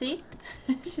know. See?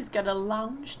 She's got a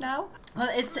lounge now. Well,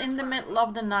 it's in the middle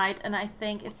of the night, and I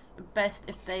think it's best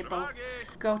if they both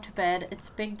go to bed. It's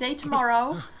a big day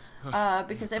tomorrow.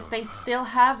 Because if they still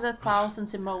have the 1,000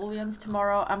 simoleons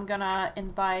tomorrow, I'm gonna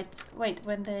invite... Wait,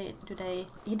 when do they...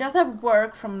 He does have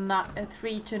work from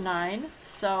 3 to 9,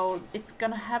 so it's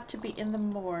gonna have to be in the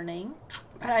morning.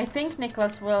 But I think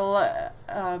Nicholas will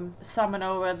summon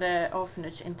over the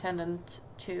orphanage intendant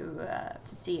to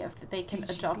see if they can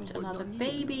adopt another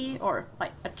baby or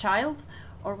like a child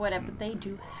or whatever they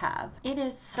do have. It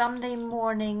is Sunday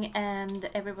morning and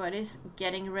everybody's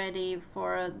getting ready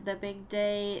for the big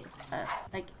day,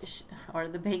 or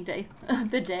the big day,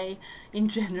 the day in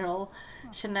general.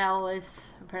 Chanel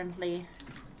is apparently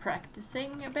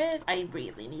practicing a bit. I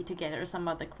really need to get her some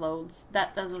other clothes.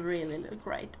 That doesn't really look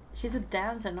right. She's a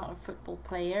dancer, not a football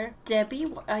player. Debbie,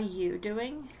 what are you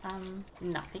doing?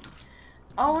 Nothing.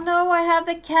 Oh no, I have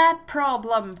the cat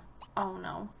problem. Oh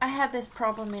no. I had this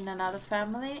problem in another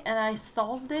family and I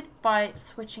solved it by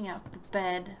switching out the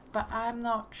bed, but I'm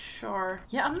not sure.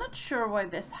 Yeah, I'm not sure why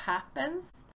this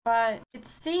happens, but it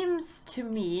seems to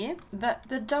me that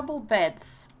the double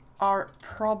beds are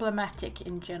problematic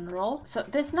in general. So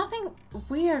there's nothing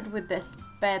weird with this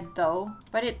bed though,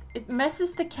 but it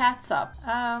messes the cats up.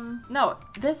 No,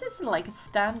 this is like a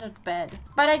standard bed.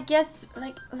 But I guess,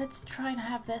 like, let's try and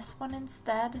have this one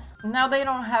instead. Now they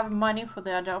don't have money for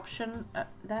the adoption.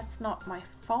 That's not my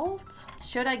fault.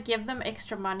 Should I give them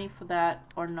extra money for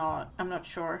that or not? I'm not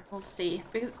sure. We'll see.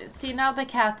 Because, see, now the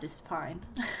cat is fine.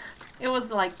 It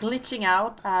was like glitching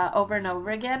out over and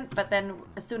over again, but then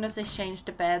as soon as I change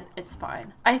the bed, it's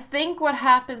fine. I think what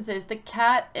happens is the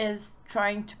cat is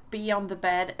trying to be on the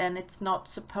bed and it's not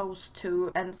supposed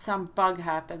to, and some bug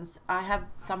happens. I have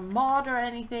some mod or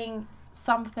anything,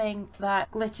 something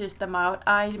that glitches them out.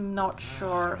 I'm not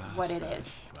sure what it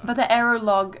is. But the error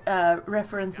log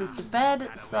references the bed,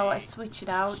 so I switch it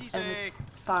out and it's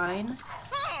fine.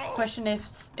 Question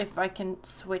if I can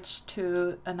switch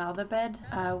to another bed.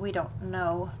 We don't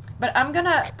know. But I'm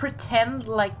gonna pretend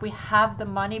like we have the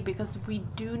money because we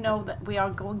do know that we are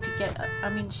going to get... I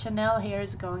mean, Chanel here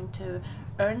is going to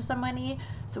earn some money,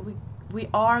 so we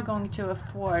are going to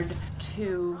afford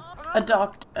to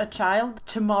adopt a child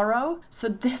tomorrow. So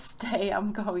this day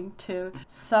I'm going to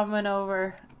summon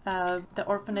over the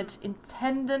orphanage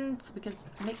intendant, because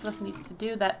Nicholas needs to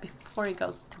do that before he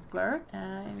goes to work.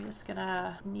 I'm just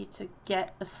gonna need to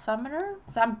get a summoner.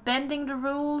 So I'm bending the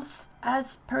rules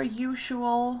as per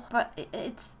usual, but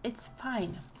it's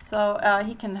fine. So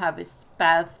he can have his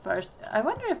bath first. I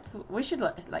wonder if we should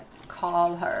like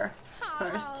call her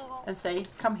first and say,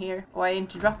 come here. Oh, I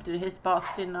interrupted his bath,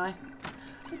 didn't I?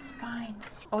 It's fine.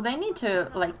 Oh, they need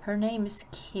to, like, her name is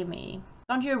Kimmy.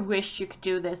 Don't you wish you could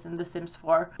do this in The Sims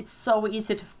 4? It's so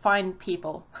easy to find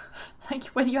people. Like,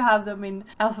 when you have them in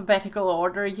alphabetical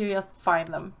order, you just find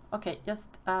them. Okay,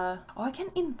 just, oh, I can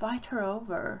invite her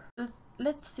over.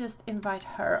 Let's just invite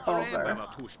her over.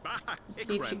 Let's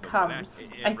see if she comes.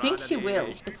 I think she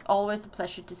will. It's always a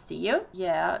pleasure to see you.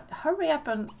 Yeah, hurry up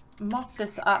and mop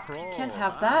this up. You can't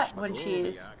have that when she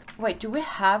is... Wait, do we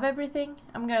have everything?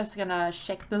 I'm just gonna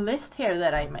check the list here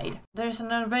that I made. There's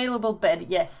an available bed.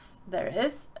 Yes, there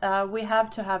is. We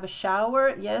have to have a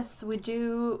shower. Yes, we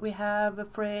do. We have a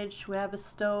fridge. We have a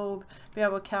stove. We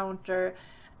have a counter.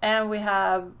 And we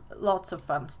have lots of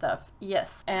fun stuff.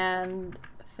 Yes. And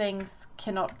things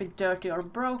cannot be dirty or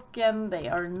broken. They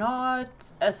are not.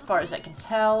 As far as I can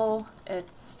tell,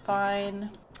 it's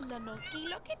fine.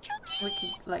 We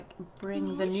could like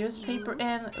bring the newspaper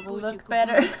in, it will look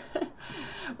better.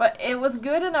 But it was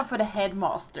good enough for the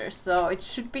headmaster, so it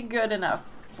should be good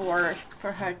enough for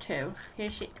her too. Here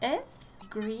she is.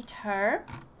 Greet her.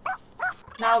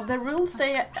 Now the rules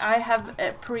that I have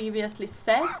previously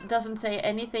said doesn't say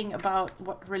anything about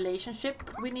what relationship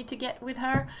we need to get with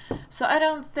her. So I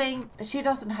don't think she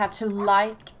doesn't have to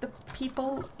like the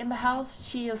people in the house.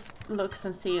 She just looks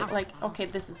and sees like, okay,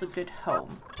 this is a good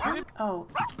home. Oh,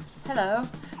 hello.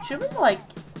 Should we like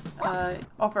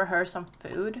offer her some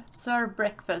food? Serve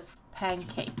breakfast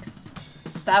pancakes.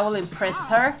 That will impress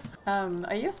her.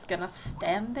 Are you just gonna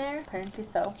stand there? Apparently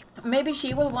so. Maybe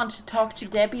she will want to talk to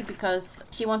Debbie because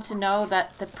she wants to know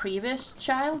that the previous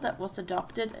child that was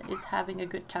adopted is having a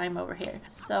good time over here.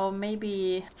 So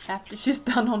maybe after she's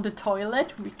done on the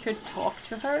toilet, we could talk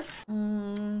to her.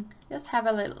 Just have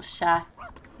a little chat.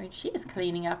 Wait, she is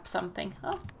cleaning up something.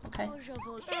 Oh, okay.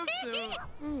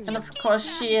 And of course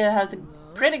she has a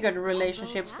pretty good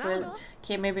relationship with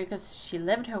Kimmy because she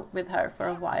lived with her for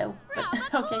a while. But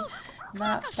okay.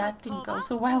 No, that didn't go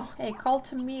so well. Hey, call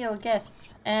to meal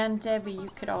guests. And Debbie, you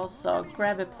could also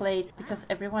grab a plate because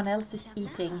everyone else is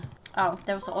eating. Oh,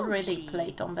 there was already a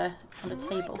plate on the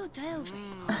table.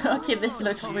 Okay, this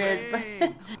looks weird.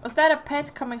 But was that a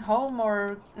pet coming home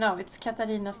or... No, it's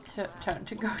Katarina's turn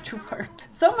to go to work.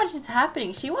 So much is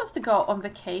happening. She wants to go on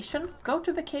vacation, go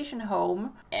to vacation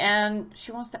home, and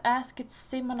she wants to ask its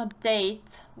sim on a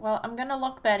date. Well, I'm gonna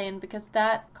lock that in because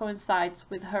that coincides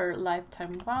with her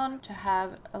lifetime one to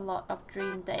have a lot of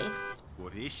dream dates.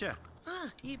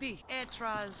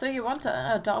 So you want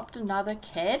to adopt another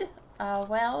kid?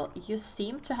 Well, you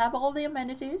seem to have all the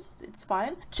amenities. It's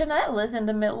fine. Janelle is in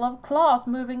the middle of class,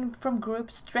 moving from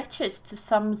group stretches to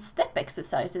some step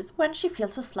exercises when she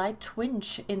feels a slight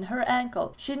twinge in her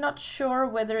ankle. She's not sure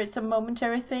whether it's a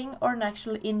momentary thing or an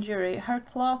actual injury. Her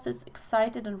class is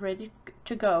excited and ready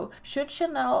to go. Should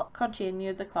Janelle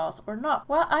continue the class or not?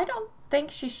 Well, I don't think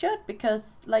she should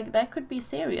because like that could be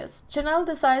serious. Janelle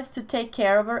decides to take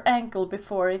care of her ankle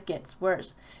before it gets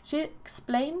worse. She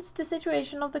explains the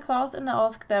situation of the class and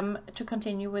asks them to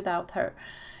continue without her.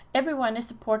 Everyone is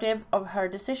supportive of her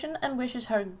decision and wishes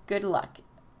her good luck.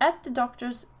 At the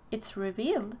doctor's, it's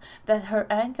revealed that her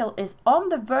ankle is on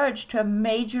the verge to a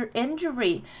major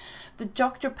injury. The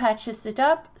doctor patches it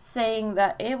up, saying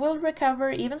that it will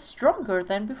recover even stronger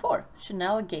than before.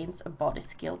 Janelle gains a body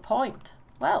skill point.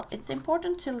 Well, it's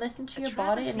important to listen to your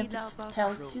body, and if it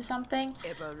tells you something,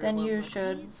 then you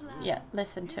should, yeah,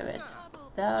 listen to it.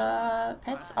 The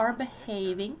pets are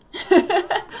behaving.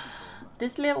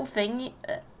 This little thing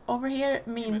over here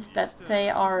means that they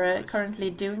are currently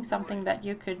doing something that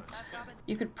you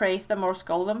could praise them or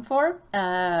scold them for.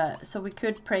 So we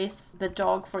could praise the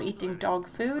dog for eating dog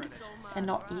food and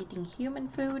not eating human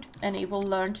food, and it will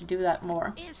learn to do that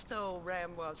more.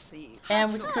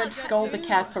 And we could scold the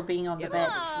cat for being on the bed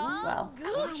as well.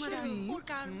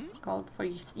 Scold for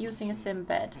using a sim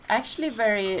bed. Actually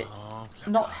very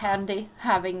not handy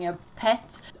having a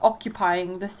pet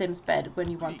occupying the Sims bed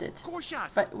when you want it.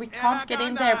 But we can't get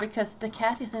in there because the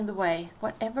cat is in the way.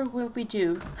 Whatever will we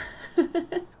do?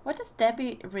 What does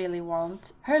Debbie really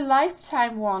want? Her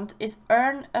lifetime want is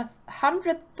earn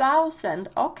 100,000.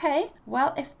 Okay,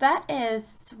 well, if that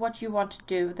is what you want to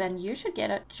do, then you should get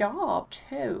a job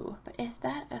too. But is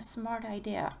that a smart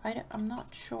idea? I'm not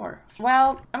sure.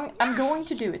 Well, I'm going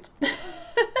to do it.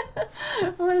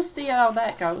 We'll see how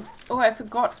that goes. Oh, I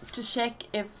forgot to check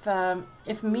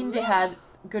if Mindy had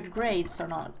good grades or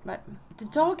not. But the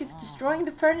dog is destroying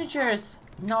the furnitures.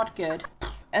 Not good.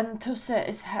 And Tusse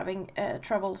is having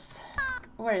troubles.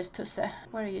 Where is Tusse?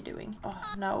 What are you doing?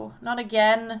 Oh, no. Not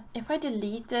again. If I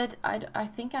delete it, I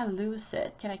think I lose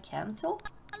it. Can I cancel?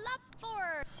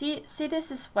 See,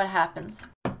 this is what happens.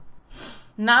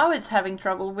 Now it's having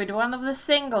trouble with one of the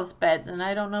singles beds, and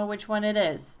I don't know which one it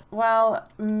is. Well,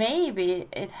 maybe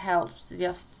it helps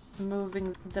just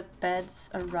moving the beds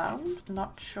around.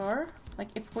 Not sure. Like,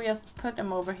 if we just put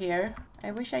them over here.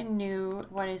 I wish I knew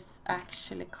what is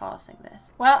actually causing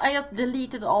this. Well, I just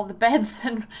deleted all the beds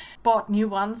and bought new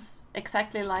ones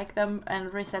exactly like them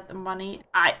and reset the money.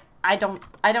 I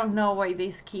don't know why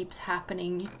this keeps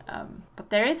happening,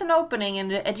 but there is an opening in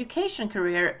the education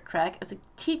career track as a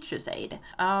teacher's aide.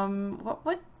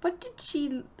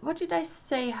 What did I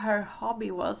say her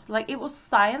hobby was? Like, it was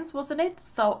science, wasn't it?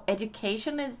 So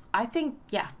education is, I think,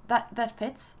 yeah, that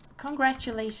fits.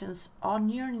 Congratulations on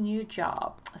your new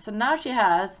job. So now she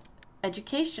has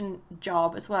education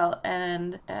job as well,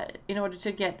 and in order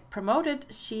to get promoted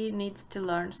she needs to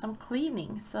learn some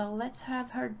cleaning, so let's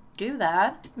have her do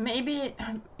that. Maybe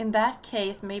in that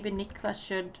case, maybe Niklas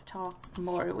should talk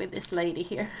more with this lady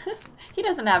here. He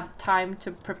doesn't have time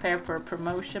to prepare for a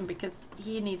promotion because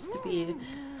he needs to be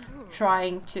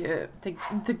trying to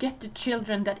get the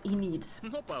children that he needs.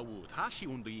 Oops, that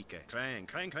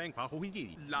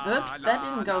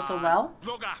didn't go so well.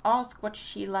 Ask what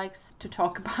she likes to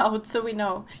talk about so we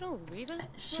know.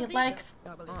 She likes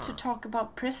to talk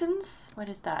about prisons? What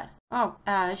is that? Oh,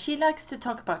 she likes to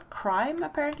talk about crime,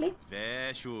 apparently.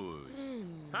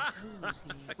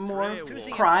 More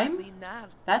crime?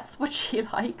 That's what she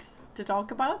likes to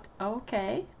talk about?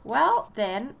 Okay. Well,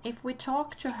 then, if we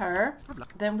talk to her,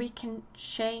 then we can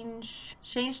change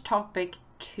topic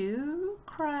to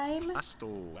crime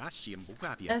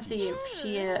and see if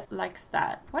she likes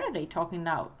that. What are they talking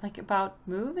now? Like about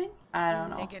moving? I don't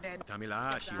know.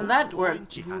 Well, that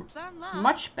worked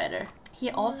much better. He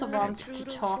also wants to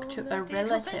talk to a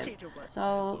relative.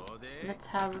 So let's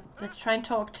try and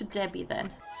talk to Debbie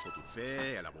then.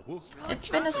 It's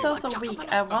been a so-so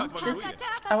week. I want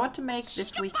to make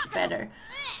this week better.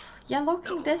 Yeah,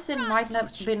 locking this in might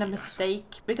not have been a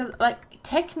mistake because, like,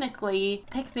 technically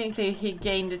he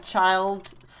gained a child,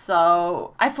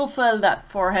 so I fulfilled that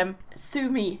for him. Sue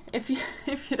me if you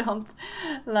don't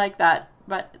like that,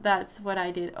 but that's what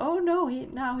I did. Oh no,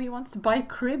 now he wants to buy a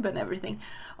crib and everything.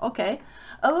 Okay,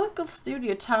 a local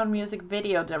studio town music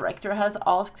video director has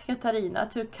asked Katarina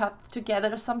to cut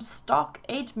together some stock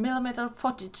 8mm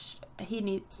footage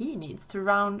he needs to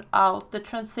round out the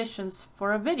transitions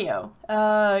for a video.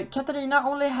 Katarina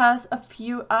only has a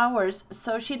few hours,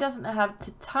 so she doesn't have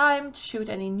the time to shoot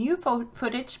any new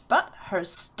footage, but her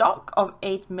stock of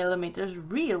 8mm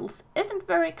reels isn't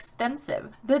very extensive.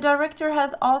 The director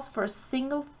has asked for a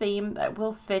single theme that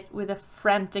will fit with the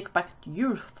frantic but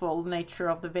youthful nature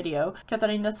of the video.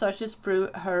 Katarina searches through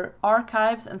her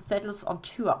archives and settles on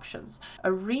two options.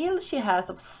 A reel she has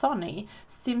of Sonny,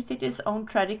 SimCity's own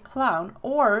tragic clown,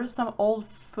 or some old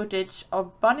footage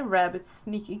of bunny rabbits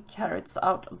sneaking carrots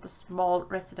out of the small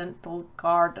residential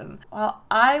garden. Well,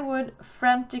 I would,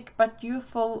 frantic but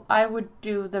youthful, I would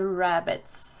do the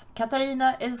rabbits.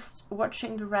 Katarina is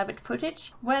watching the rabbit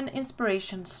footage when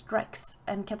inspiration strikes,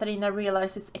 and Katarina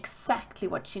realizes exactly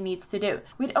what she needs to do.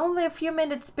 With only a few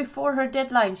minutes before her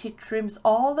deadline, she trims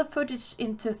all the footage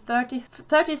into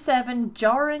 37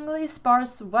 jarringly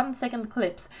sparse 1-second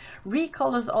clips,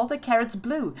 recolors all the carrots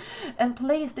blue, and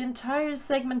plays the entire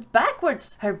segment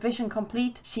backwards. Her vision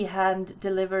complete, she hand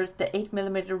delivers the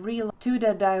 8mm reel to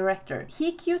the director.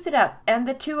 He cues it up, and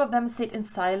the two of them sit in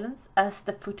silence as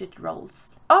the footage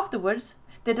rolls. Afterwards,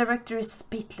 the director is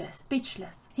speechless.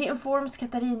 He informs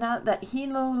Katarina that he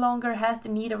no longer has the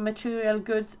need of material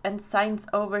goods and signs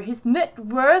over his net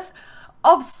worth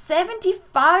of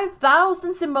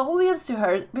 75,000 simoleons to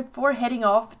her before heading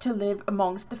off to live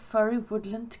amongst the furry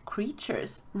woodland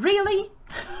creatures. Really?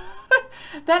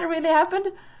 That really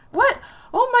happened? What?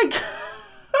 Oh my god!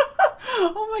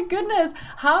 Oh my goodness!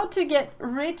 How to get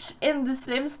rich in The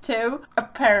Sims 2?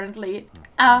 Apparently.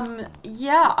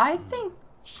 Yeah, I think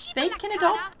they can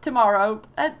adopt tomorrow.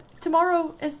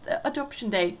 Tomorrow is the adoption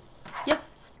day.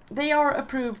 Yes, they are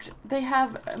approved. They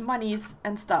have monies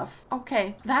and stuff.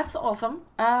 Okay, that's awesome.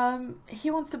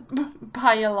 He wants to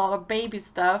buy a lot of baby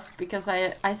stuff because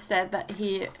I said that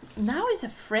he now is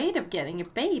afraid of getting a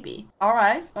baby. All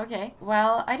right, okay.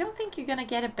 Well, I don't think you're gonna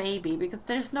get a baby because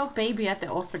there's no baby at the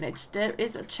orphanage. There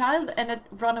is a child and a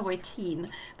runaway teen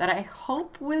that I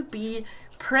hope will be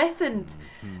present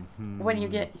when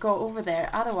you go over there.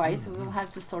 Otherwise, we'll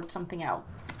have to sort something out.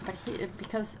 But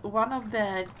because one of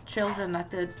the children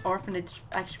at the orphanage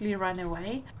actually ran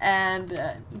away, and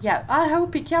yeah, I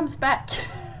hope he comes back.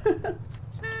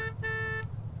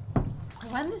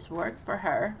 When is work for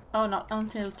her? Oh, not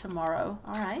until tomorrow.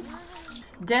 All right.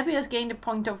 Debbie has gained a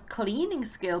point of cleaning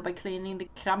skill by cleaning the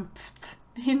Krampft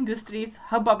Industries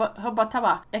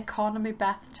Hubba economy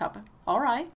bathtub.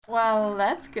 Alright. Well,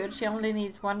 that's good. She only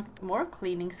needs one more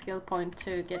cleaning skill point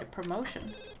to get a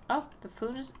promotion. Oh, the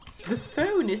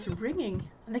phone is ringing.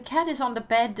 The cat is on the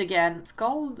bed again.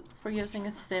 Scold for using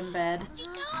a sim bed.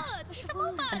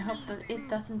 And hope that it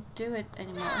doesn't do it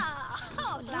anymore.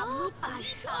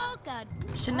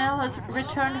 Chanel has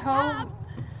returned home.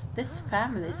 This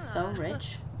family is so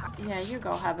rich. Yeah, you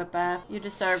go have a bath. You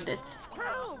deserved it.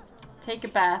 Take a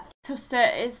bath. Tusse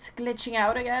is glitching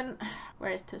out again.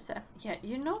 Where is Tusse? Yeah,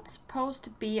 you're not supposed to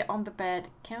be on the bed.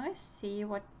 Can I see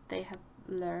what they have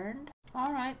learned?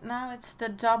 Alright, now it's the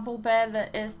double bed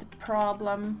that is the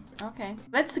problem. Okay,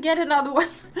 let's get another one.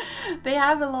 They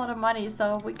have a lot of money,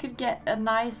 so we could get the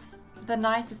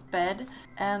nicest bed,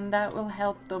 and that will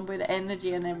help them with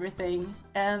energy and everything,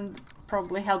 and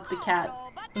probably help the cat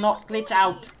not glitch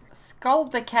out.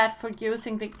 Scold the cat for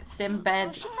using the sim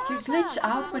bed. You glitch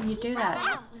out when you do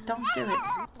that. Don't do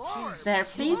it. There,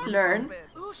 please learn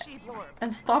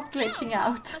and stop glitching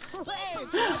out.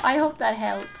 I hope that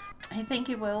helps. I think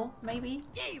it will, maybe.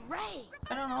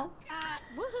 I don't know.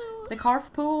 The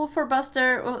carpool for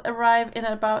Buster will arrive in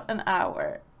about an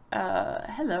hour.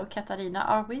 Hello, Katarina.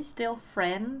 Are we still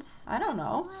friends? I don't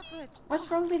know. What's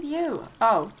wrong with you?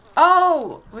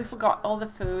 Oh, we forgot all the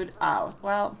food out.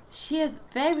 Well, she is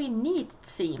very neat, it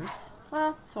seems.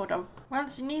 Well, sort of. Well,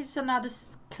 she needs another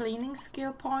cleaning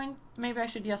skill point. Maybe I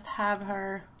should just have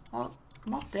her, well,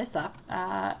 mop this up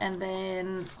and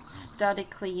then study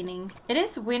cleaning. It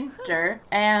is winter,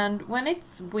 and when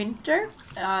it's winter,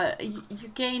 you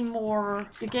gain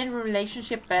a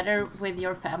relationship better with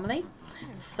your family.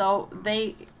 So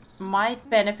they might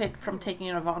benefit from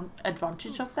taking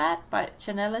advantage of that, but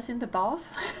Chanel is in the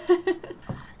bath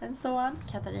and so on.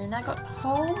 Katarina got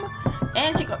home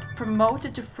and she got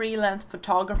promoted to freelance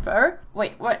photographer.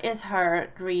 Wait, what is her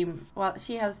dream? Well,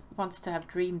 she wants to have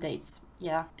dream dates.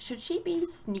 Yeah. Should she be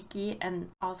sneaky and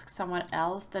ask someone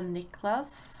else than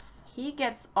Niklas? He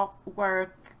gets off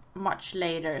work much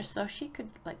later, so she could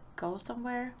like go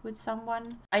somewhere with someone.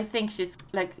 I think she's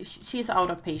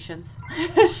out of patience.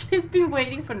 She's been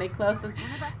waiting for Niklas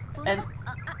and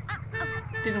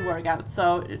didn't work out,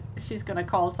 so she's gonna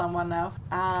call someone now.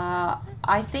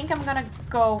 I think I'm gonna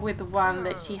go with the one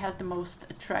that she has the most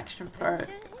attraction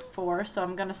for, so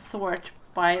I'm gonna sort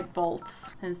by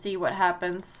bolts and see what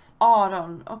happens.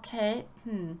 Autumn, okay.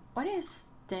 What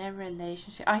is their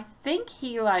relationship? I think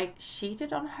he like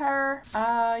cheated on her.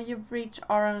 You've reached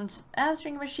Aaron's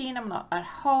answering machine. I'm not at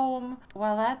home.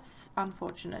 Well, that's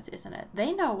unfortunate, isn't it?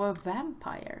 They know a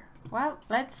vampire. Well,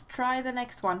 let's try the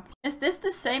next one. Is this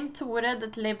the same Tore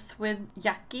that lives with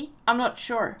Jackie? I'm not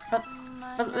sure, but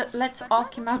let's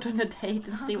ask him out on a date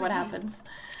and see what happens.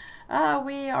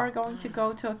 We are going to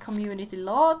go to a community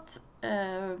lot.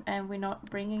 And we're not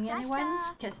bringing anyone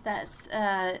because that's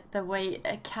the way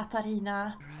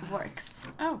Katarina works.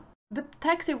 Oh, the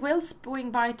taxi will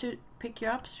swing by to pick you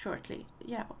up shortly.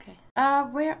 Yeah, okay.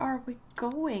 Where are we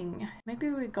going? Maybe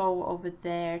we go over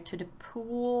there to the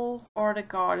pool or the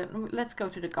garden. Let's go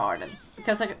to the garden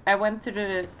because I went to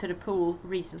the pool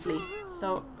recently,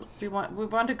 so we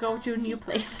want to go to a new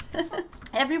place.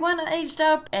 Everyone aged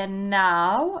up, and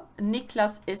now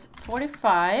Niklas is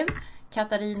 45.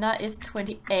 Katarina is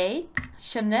 28,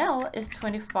 Chanel is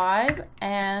 25,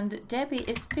 and Debbie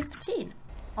is 15.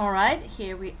 Alright,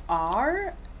 here we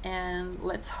are, and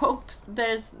let's hope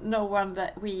there's no one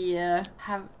that we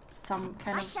have some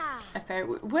kind of affair.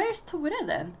 Where's Tore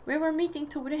then? We were meeting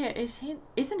Tore here.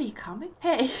 Isn't he coming?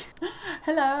 Hey,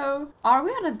 hello. Are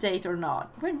we on a date or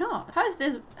not? We're not. How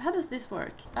does this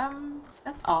work?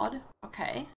 That's odd.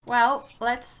 Okay. Well,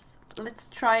 let's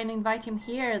try and invite him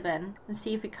here then and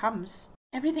see if he comes.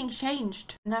 Everything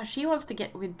changed. Now she wants to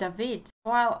get with David.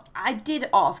 Well, I did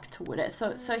ask Tore,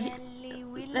 so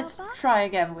let's try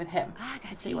again with him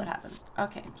and see what happens.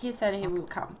 Okay, he said he will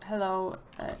come. Hello,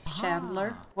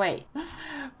 Chandler. Wait,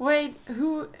 wait,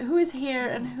 who is here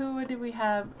and who do we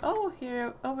have? Oh,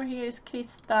 over here is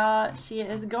Krista. She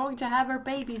is going to have her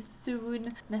baby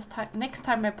soon. Next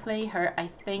time I play her, I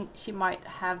think she might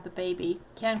have the baby.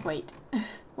 Can't wait.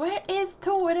 Where is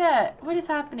Tore? What is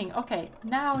happening? Okay,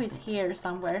 now he's here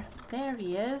somewhere. There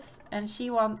he is. And she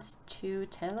wants to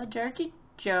tell a dirty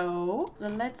joke. So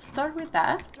let's start with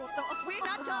that.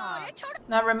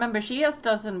 Now remember, she just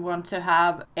doesn't want to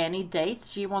have any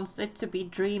dates. She wants it to be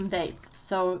dream dates.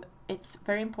 So it's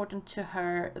very important to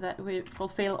her that we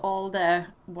fulfill all the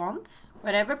wants.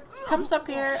 Whatever comes up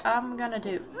here, I'm gonna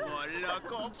do.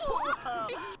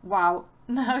 Wow.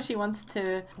 Now she wants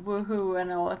to woohoo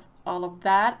and all of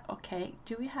that. Okay,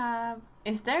 do we have...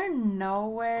 Is there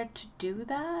nowhere to do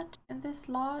that in this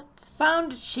lot?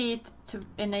 Found cheat to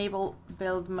enable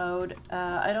build mode.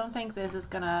 I don't think this is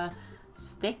gonna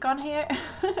stick on here.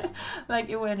 Like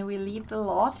when we leave the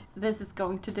lot, this is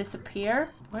going to disappear.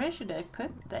 Where should I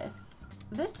put this?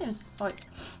 This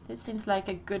seems like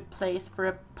a good place for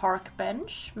a park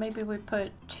bench. Maybe we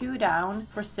put 2 down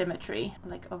for symmetry,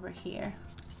 like over here.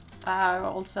 I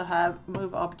also have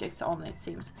move objects on, it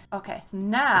seems. Okay, so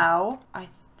now I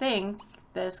think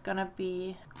there's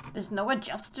no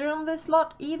adjuster on this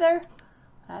lot either.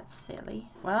 That's silly.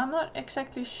 Well, I'm not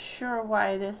exactly sure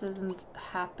why this isn't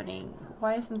happening.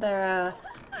 Why isn't there a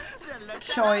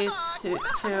choice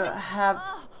to have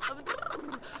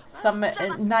some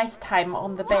nice time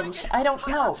on the bench? I don't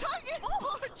know.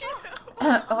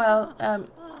 Well,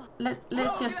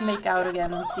 let's just make out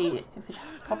again and see if it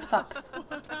pops up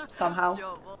somehow.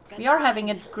 We are having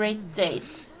a great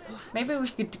date. Maybe we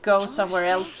could go somewhere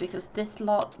else because this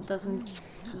lot doesn't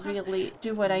really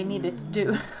do what I need it to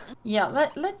do. Yeah,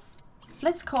 let's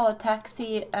call a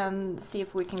taxi and see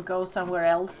if we can go somewhere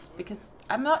else, because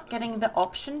I'm not getting the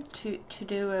option to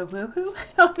do a woohoo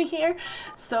on here.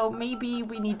 So maybe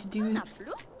we need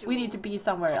to be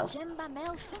somewhere else.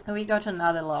 And we go to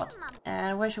another lot.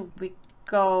 And where should we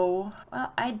go?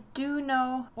 Well, I do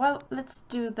know. Well, let's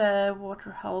do the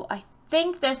water hole. I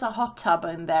think there's a hot tub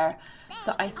in there,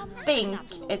 so I think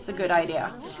it's a good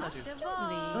idea.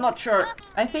 I'm not sure.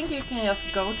 I think you can just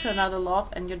go to another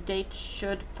lot and your date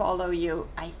should follow you,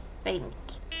 I think.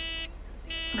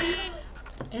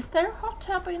 Is there a hot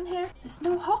tub in here? There's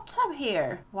no hot tub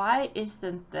here. Why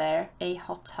isn't there a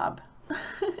hot tub?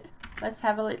 Let's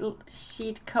have a little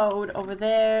sheet code over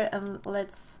there and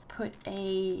let's put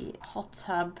a hot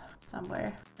tub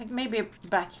somewhere. Like maybe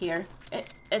back here.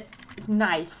 It's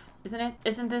nice, isn't it?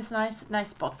 Isn't this nice? Nice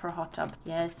spot for a hot tub.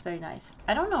 Yes, very nice.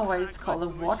 I don't know why it's called a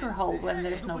water hole when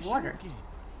there's no water.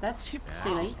 That's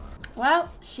silly. Well,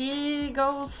 she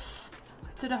goes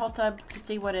to the hot tub to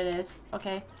see what it is.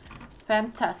 Okay,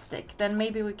 fantastic. Then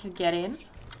maybe we could get in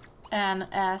and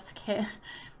ask him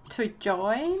to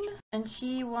join. And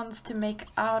she wants to make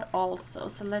out also,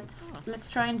 so let's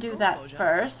try and do that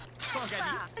first.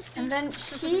 And then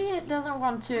she doesn't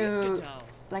want to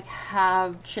like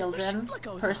have children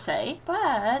per se,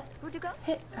 but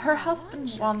her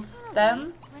husband wants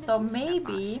them, so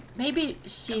maybe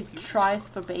she tries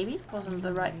for baby. Wasn't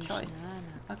the right choice.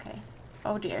 Okay.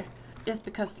 Oh dear. Just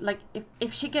because like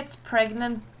if she gets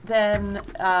pregnant, then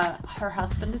her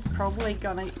husband is probably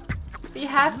gonna be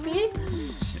happy.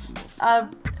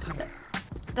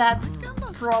 That's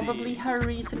probably her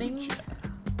reasoning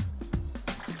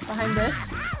behind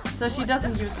this. So she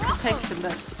doesn't use protection,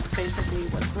 that's basically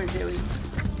what we're doing.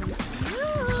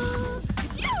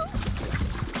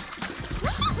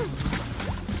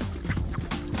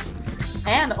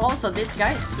 And also this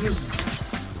guy is cute.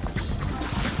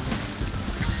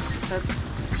 So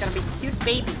it's gonna be cute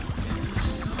babies.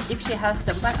 If she has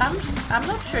them, but I'm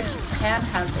not sure she can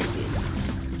have babies.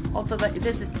 Also,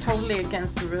 this is totally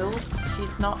against the rules.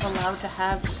 She's not allowed to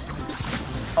have...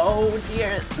 Oh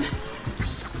dear.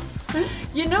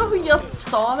 You know who just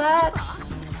saw that?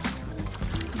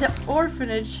 The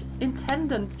orphanage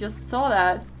intendant just saw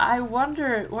that. I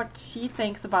wonder what she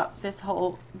thinks about this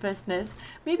whole business.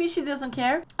 Maybe she doesn't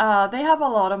care. They have a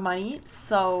lot of money,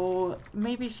 so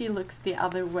maybe she looks the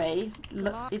other way.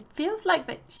 It feels like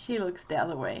that she looks the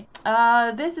other way.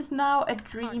 This is now a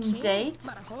dream date,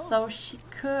 so she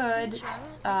could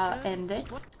end it.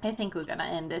 I think we're gonna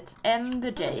end it. End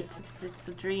the date. It's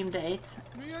a dream date.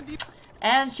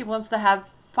 And she wants to have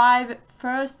 5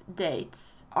 first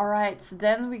dates. Alright, so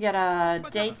then we gotta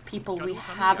date people we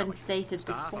haven't dated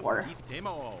before.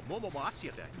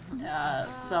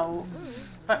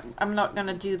 But I'm not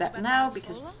gonna do that now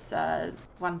because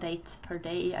 1 date per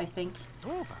day, I think,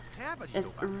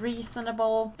 is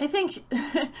reasonable. I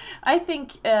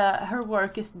think her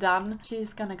work is done.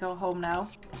 She's gonna go home now.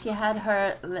 She had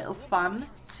her little fun.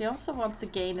 She also wants to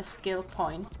gain a skill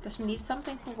point. Does she need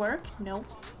something for work? No.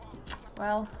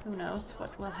 Well, who knows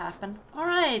what will happen.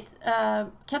 Alright,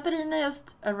 Katarina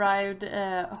just arrived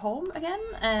home again,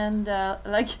 and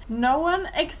like no one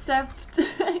except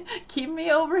Kimmy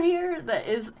over here that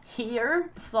is here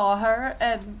saw her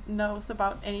and knows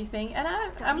about anything, and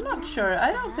I'm not sure.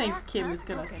 I don't think Kim is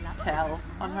gonna tell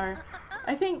on her.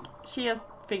 I think she just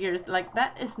figures like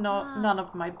that is none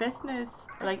of my business.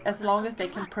 Like as long as they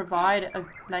can provide a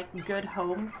good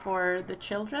home for the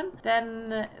children,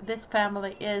 then this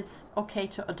family is okay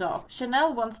to adopt.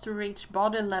 Chanel wants to reach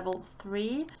body level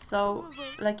 3, so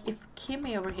like if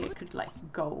Kimmy over here could like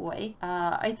go away,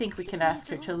 I think we can ask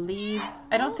her to leave.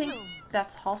 I don't think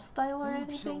that's hostile or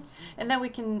anything, and then we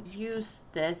can use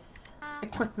this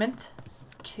equipment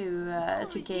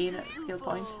to gain a skill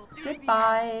point.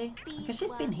 Goodbye, because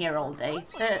she's been here all day.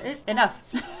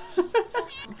 Enough.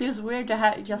 It feels weird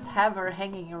to just have her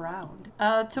hanging around.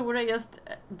 Tore just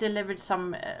delivered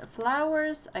some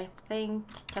flowers. I think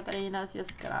Katarina's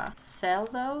just gonna sell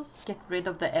those, get rid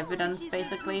of the evidence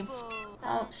basically.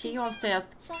 Well, she wants to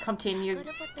just continue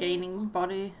gaining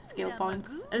body skill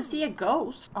points and see a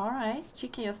ghost. Alright, she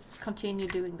can just continue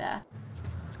doing that.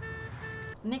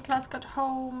 Niklas got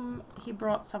home. He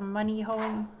brought some money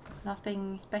home.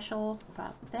 Nothing special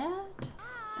about that.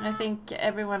 And I think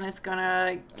everyone is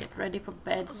gonna get ready for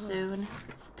bed soon.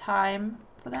 It's time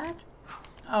for that.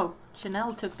 Oh,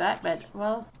 Chanel took that bed.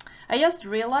 Well, I just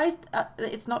realized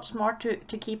it's not smart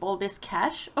to keep all this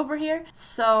cash over here.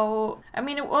 So, I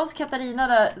mean, it was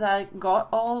Katarina that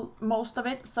got most of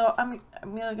it. So I'm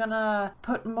gonna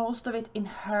put most of it in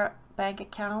her bank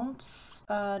accounts.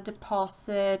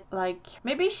 Deposit like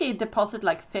maybe she deposit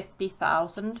like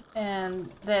 50,000, and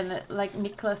then like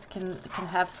Niklas can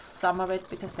have some of it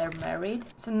because they're married.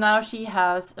 So now she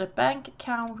has a bank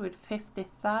account with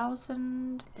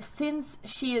 50,000. Since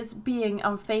she is being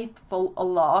unfaithful a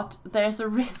lot, there's a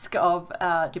risk of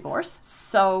divorce.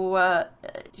 So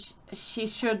she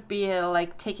should be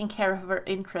like taking care of her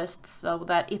interests so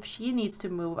that if she needs to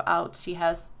move out, she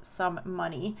has some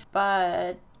money.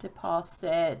 But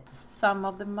deposit some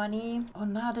of the money. Oh,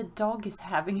 now the dog is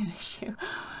having an issue.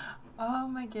 Oh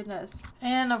my goodness.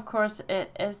 And of course it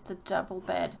is the double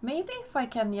bed. Maybe if I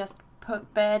can just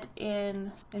put bed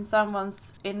in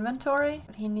someone's inventory.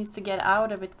 But he needs to get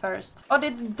out of it first. Oh,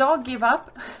 did the dog give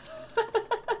up?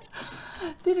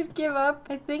 Did it give up?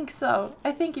 I think so.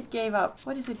 I think it gave up.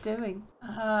 What is it doing?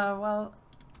 Well,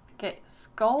 okay,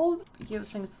 scold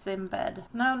using Simbed.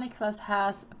 Now Niklas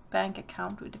has a bank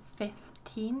account with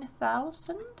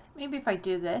 15,000. Maybe if I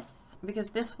do this, because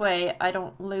this way I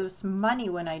don't lose money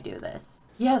when I do this.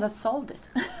 Yeah, that solved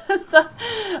it. So,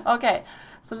 okay,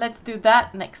 so let's do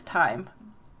that next time.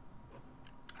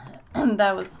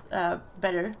 That was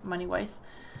better money-wise.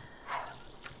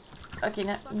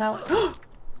 Okay, now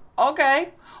okay,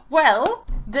 well,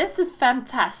 this is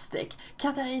fantastic.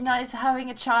 Katarina is having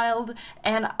a child,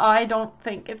 and I don't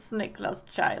think it's Niklas'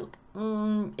 child.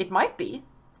 It might be.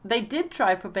 They did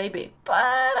try for baby,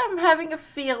 but I'm having a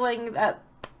feeling that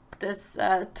this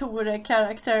Tore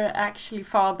character actually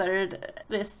fathered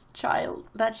this child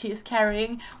that she's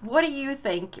carrying. What do you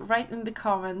think? Write in the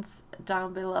comments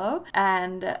down below.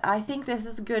 And I think this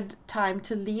is a good time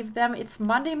to leave them. It's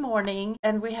Monday morning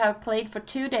and we have played for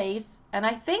 2 days, and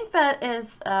I think that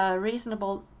is a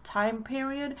reasonable time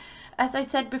period. As I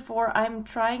said before, I'm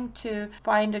trying to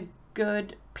find a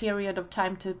good period of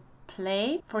time to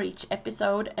play for each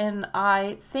episode, and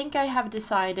I think I have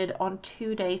decided on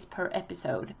 2 days per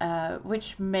episode,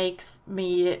 which makes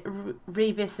me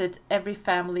revisit every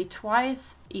family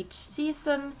twice each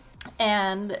season,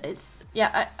 and it's,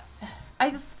 yeah, I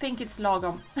just think it's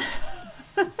lagom.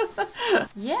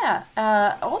 Yeah,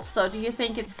 also, do you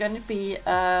think it's going to be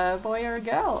a boy or a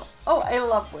girl? Oh, I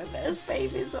love when there's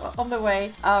babies on the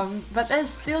way, but they're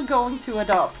still going to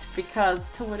adopt because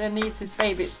Tore needs his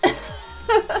babies.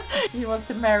 He wants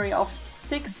to marry off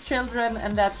 6 children,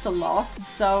 and that's a lot.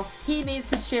 So he needs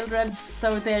his children,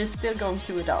 so they're still going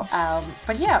to adopt.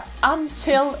 But yeah,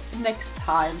 until next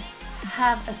time,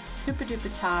 have a super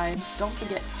duper time. Don't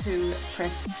forget to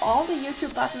press all the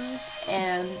YouTube buttons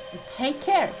and take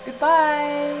care.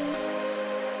 Goodbye!